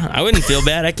 I wouldn't feel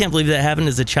bad. I can't believe that happened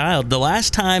as a child. The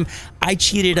last time I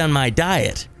cheated on my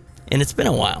diet, and it's been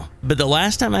a while, but the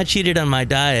last time I cheated on my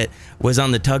diet was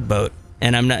on the tugboat,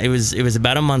 and it was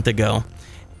about a month ago,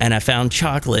 and I found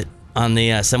chocolate on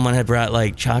the someone had brought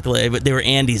like chocolate. They were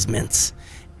Andes mints,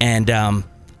 and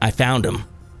I found them.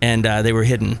 And they were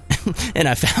hidden, and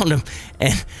I found them.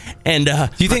 And do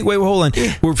you think? Wait, hold on.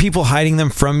 Were people hiding them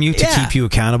from you to keep you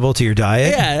accountable to your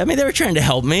diet? Yeah, I mean they were trying to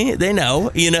help me. They know,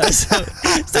 you know. So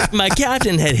my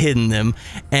captain had hidden them,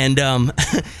 and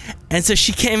so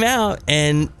she came out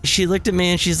and she looked at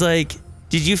me and she's like,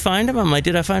 "Did you find them?" I'm like,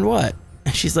 "Did I find what?"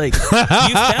 And she's like, "You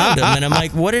found them." And I'm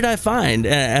like, "What did I find?"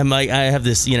 And I'm like, I have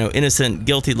this, you know, innocent,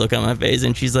 guilty look on my face,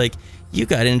 and she's like, "You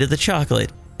got into the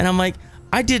chocolate," and I'm like,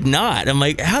 I did not. I'm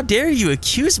like, how dare you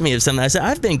accuse me of something? I said,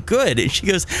 I've been good. And she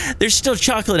goes, there's still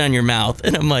chocolate on your mouth.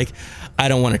 And I'm like, I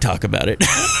don't want to talk about it.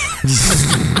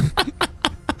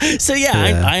 So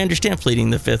yeah. I understand pleading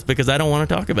the fifth because I don't want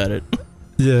to talk about it.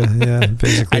 Yeah,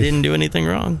 basically. I didn't do anything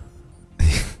wrong.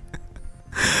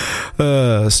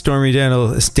 Stormy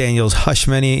Daniels' Hush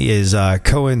Money is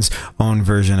Cohen's own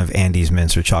version of Andes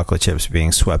mints or chocolate chips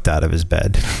being swept out of his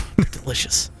bed.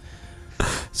 Delicious.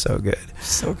 So good.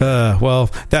 Well,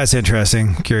 that's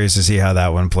interesting. Curious to see how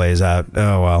that one plays out.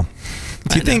 Oh, well.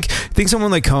 Do you think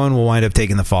someone like Cohen will wind up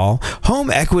taking the fall?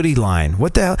 Home equity line.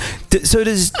 What the hell? So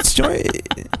does Stormy...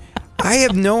 I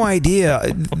have no idea.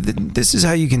 This is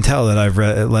how you can tell that I've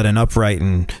led an upright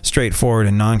and straightforward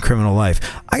and non-criminal life.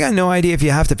 I got no idea if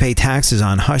you have to pay taxes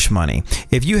on hush money.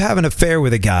 If you have an affair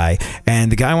with a guy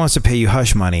and the guy wants to pay you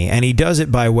hush money and he does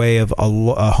it by way of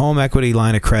a home equity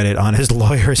line of credit on his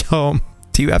lawyer's home,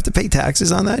 do you have to pay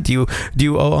taxes on that? Do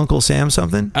you owe Uncle Sam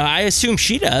something? I assume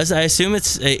she does. I assume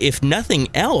it's, if nothing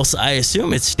else, I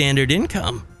assume it's standard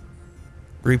income.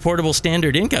 Reportable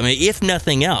standard income, if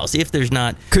nothing else. If there's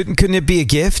not... Couldn't it be a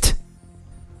gift?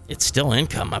 It's still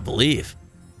income, I believe.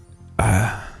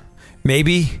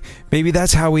 Maybe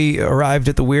that's how we arrived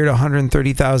at the weird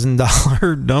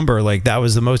 $130,000 number. Like, that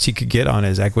was the most he could get on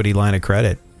his equity line of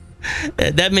credit.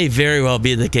 That may very well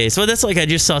be the case. Well, that's like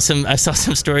I saw some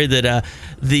story that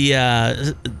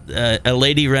a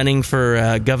lady running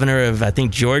for governor of, I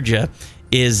think, Georgia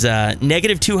is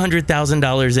negative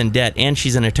 $200,000 in debt, and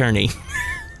she's an attorney.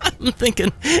 I'm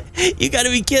thinking, you got to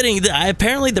be kidding.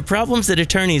 Apparently, the problems that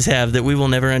attorneys have that we will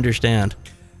never understand.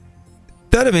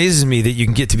 That amazes me that you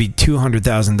can get to be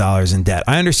 $200,000 in debt.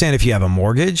 I understand if you have a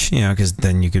mortgage, because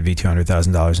then you could be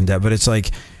 $200,000 in debt. But it's like,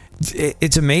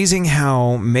 it's amazing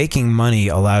how making money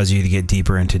allows you to get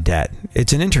deeper into debt.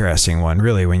 It's an interesting one,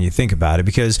 really, when you think about it,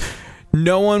 because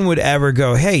no one would ever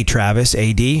go, hey, Travis,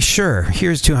 AD, sure,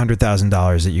 here's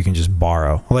 $200,000 that you can just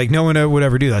borrow. Like, no one would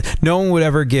ever do that. No one would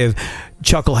ever give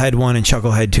Chucklehead 1 and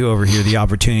Chucklehead 2 over here the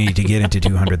opportunity to get into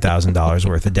 $200,000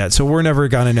 worth of debt. So we're never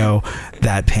going to know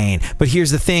that pain. But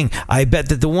here's the thing. I bet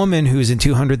that the woman who's in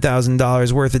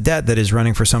 $200,000 worth of debt that is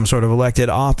running for some sort of elected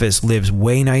office lives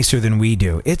way nicer than we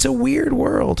do. It's a weird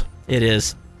world. It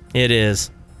is.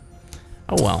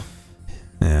 Oh, well.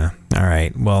 Yeah. All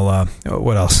right. Well,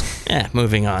 what else? Yeah,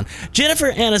 moving on.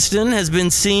 Jennifer Aniston has been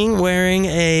seen wearing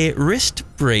a wrist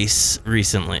brace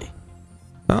recently.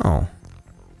 Oh.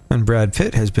 And Brad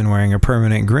Pitt has been wearing a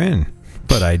permanent grin.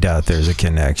 But I doubt there's a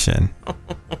connection. Oh,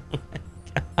 my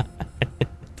God.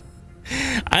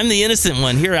 I'm the innocent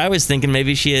one. Here I was thinking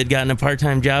maybe she had gotten a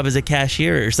part-time job as a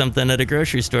cashier or something at a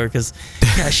grocery store, because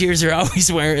cashiers are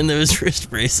always wearing those wrist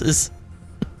braces.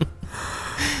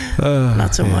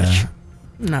 Not so much.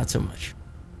 Not so much.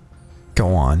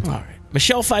 Go on. All right.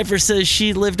 Michelle Pfeiffer says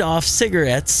she lived off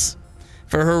cigarettes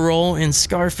for her role in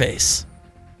Scarface.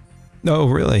 Oh,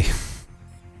 really?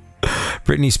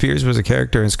 Britney Spears was a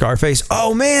character in Scarface.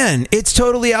 Oh, man, it's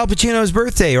totally Al Pacino's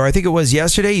birthday, or I think it was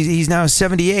yesterday. He's now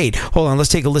 78. Hold on,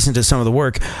 let's take a listen to some of the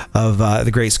work of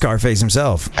the great Scarface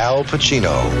himself. Al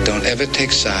Pacino. Don't ever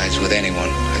take sides with anyone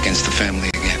against the family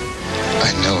again.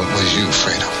 I know it was you,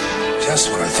 Fredo.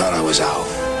 Just when I thought I was out,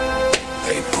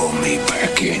 they pulled me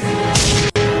back in.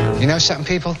 You know something,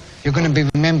 people? You're going to be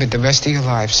remembered the rest of your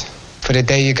lives for the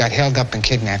day you got held up and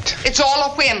kidnapped. It's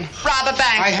all a whim. Rob a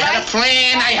bank. I had a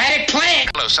plan. I had it planned.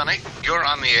 Hello, Sonny. You're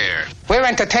on the air. We're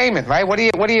entertainment, right? What do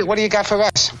you got for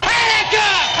us?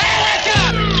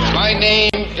 My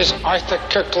name is Arthur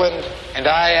Kirkland, and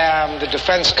I am the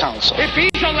defense counsel. If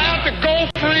he's allowed to go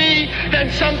free,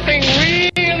 then something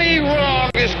really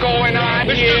wrong is going on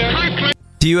here.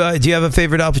 Do you have a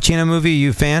favorite Al Pacino movie? Are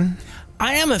you a fan?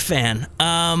 I am a fan.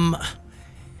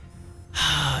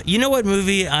 You know what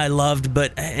movie I loved,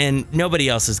 and nobody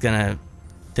else is gonna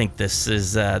think this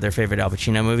is their favorite Al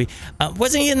Pacino movie.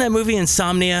 Wasn't he in that movie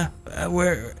Insomnia,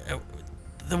 where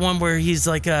the one where he's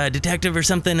like a detective or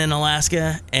something in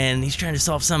Alaska, and he's trying to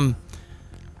solve some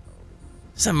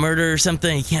murder or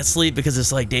something? He can't sleep because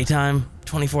it's like daytime,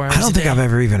 24 hours. I don't think I've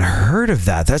ever even heard of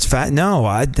that. That's fat. No,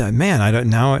 I don't. Now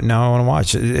I want to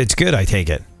watch it. It's good. I take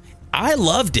it. I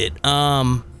loved it.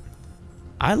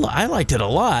 I liked it a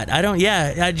lot.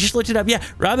 I just looked it up. Yeah,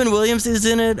 Robin Williams is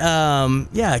in it.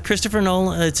 Christopher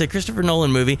Nolan. It's a Christopher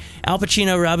Nolan movie. Al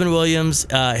Pacino, Robin Williams,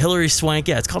 Hilary Swank.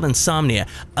 Yeah, it's called Insomnia.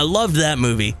 I loved that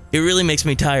movie. It really makes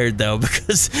me tired though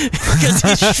because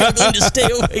he's struggling to stay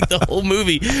awake the whole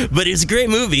movie. But it's a great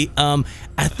movie. I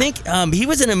think he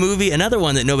was in a movie, another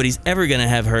one that nobody's ever gonna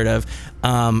have heard of,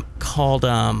 called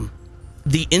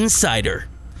The Insider,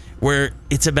 where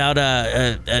it's about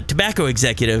a tobacco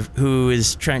executive who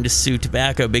is trying to sue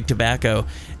Big Tobacco,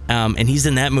 and he's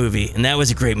in that movie, and that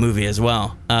was a great movie as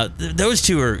well. Those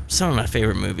two are some of my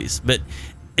favorite movies, but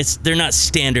they're not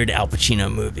standard Al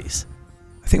Pacino movies.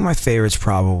 I think my favorite's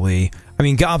probably,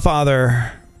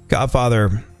 Godfather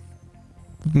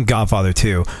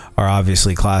 2 are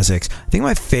obviously classics. I think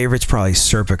my favorite's probably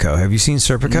Serpico. Have you seen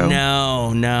Serpico?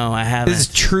 No, I haven't. This is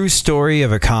a true story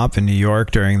of a cop in New York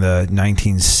during the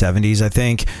 1970s, I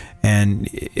think. And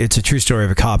it's a true story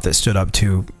of a cop that stood up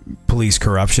to police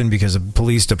corruption, because the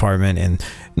police department in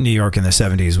New York in the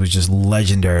 70s was just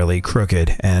legendarily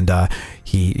crooked. And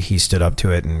he stood up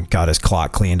to it and got his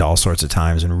clock cleaned all sorts of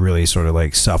times and really sort of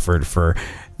like suffered for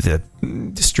the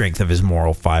strength of his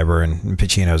moral fiber. And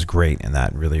Pacino's great in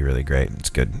that. Really, really great.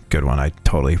 It's a good one. I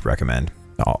totally recommend.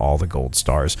 All the gold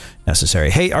stars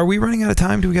necessary. Hey, are we running out of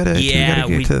time? Do we gotta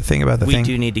get to the thing about the thing? We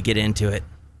do need to get into it.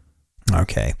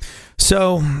 Okay.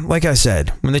 So, like I said,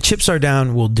 when the chips are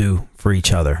down, we'll do for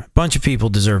each other. A bunch of people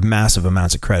deserve massive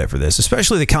amounts of credit for this,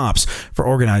 especially the cops for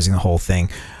organizing the whole thing.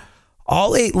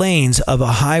 All 8 lanes of a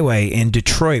highway in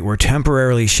Detroit were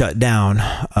temporarily shut down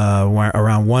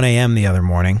around 1 a.m. the other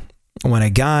morning when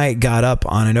a guy got up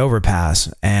on an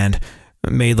overpass and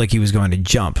made like he was going to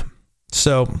jump.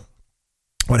 So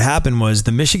what happened was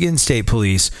the Michigan State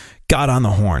Police got on the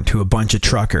horn to a bunch of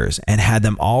truckers and had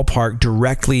them all parked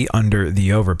directly under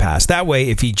the overpass. That way,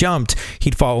 if he jumped,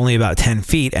 he'd fall only about 10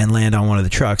 feet and land on one of the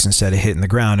trucks instead of hitting the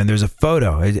ground. And there's a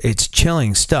photo, it's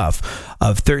chilling stuff,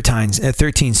 of 13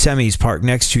 semis parked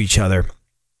next to each other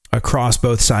across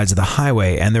both sides of the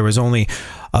highway, and there was only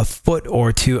a foot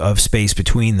or two of space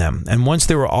between them. And once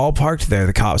they were all parked there,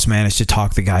 the cops managed to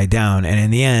talk the guy down, and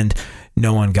in the end,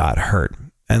 no one got hurt.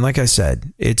 And like I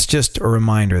said, it's just a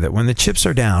reminder that when the chips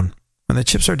are down,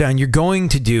 you're going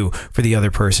to do for the other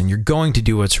person. You're going to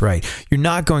do what's right. You're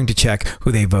not going to check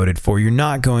who they voted for. You're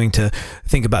not going to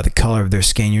think about the color of their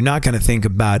skin. You're not going to think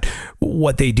about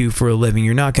what they do for a living.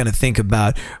 You're not going to think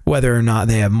about whether or not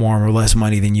they have more or less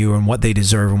money than you and what they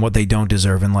deserve and what they don't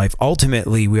deserve in life.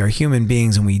 Ultimately, we are human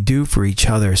beings and we do for each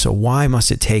other. So why must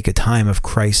it take a time of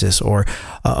crisis or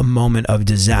a moment of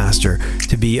disaster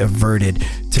to be averted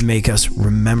to make us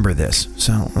remember this?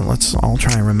 So let's all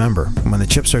try and remember, when the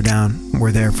chips are down,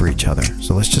 we're there for each other.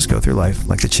 So let's just go through life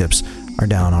like the chips are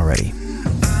down already.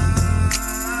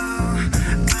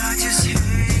 I just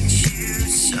hate you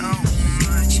so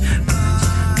much.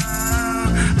 I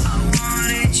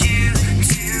wanted you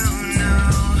to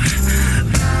know.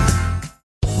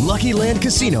 Lucky Land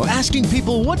Casino, asking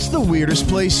people, what's the weirdest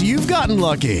place you've gotten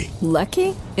lucky?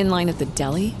 Lucky? In line at the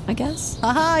deli, I guess?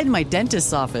 Aha, in my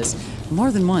dentist's office. More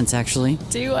than once, actually.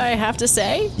 Do I have to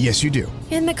say? Yes, you do.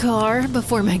 In the car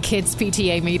before my kids'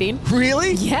 PTA meeting.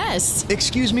 Really? Yes.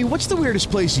 Excuse me, what's the weirdest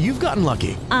place you've gotten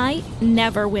lucky? I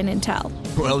never win and tell.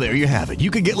 Well, there you have it. You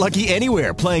can get lucky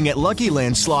anywhere, playing at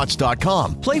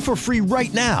LuckyLandSlots.com. Play for free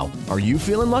right now. Are you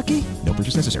feeling lucky? No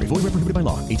purchase necessary. Void where prohibited by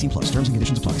law. 18+. Terms and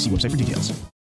conditions apply. See website for details.